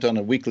content on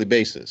a weekly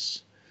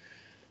basis.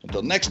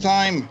 Until next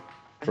time,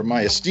 from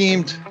my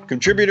esteemed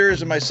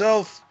contributors and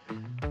myself,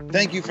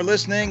 thank you for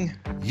listening.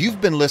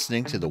 You've been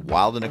listening to the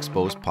Wild and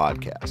Exposed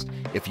podcast.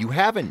 If you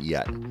haven't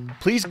yet,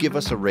 please give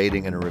us a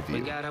rating and a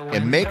review.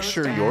 And make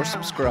sure you're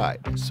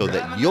subscribed so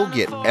that you'll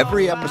get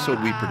every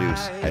episode we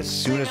produce as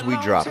soon as we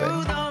drop it.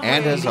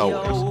 And as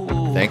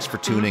always, thanks for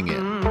tuning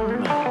in.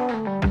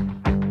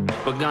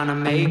 We're gonna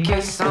make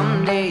it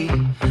someday.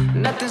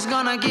 Nothing's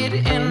gonna get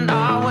in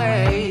our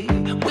way.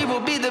 We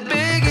will be the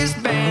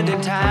biggest band in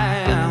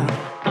town.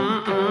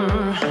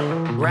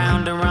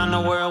 Round and round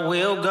the world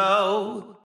we'll go.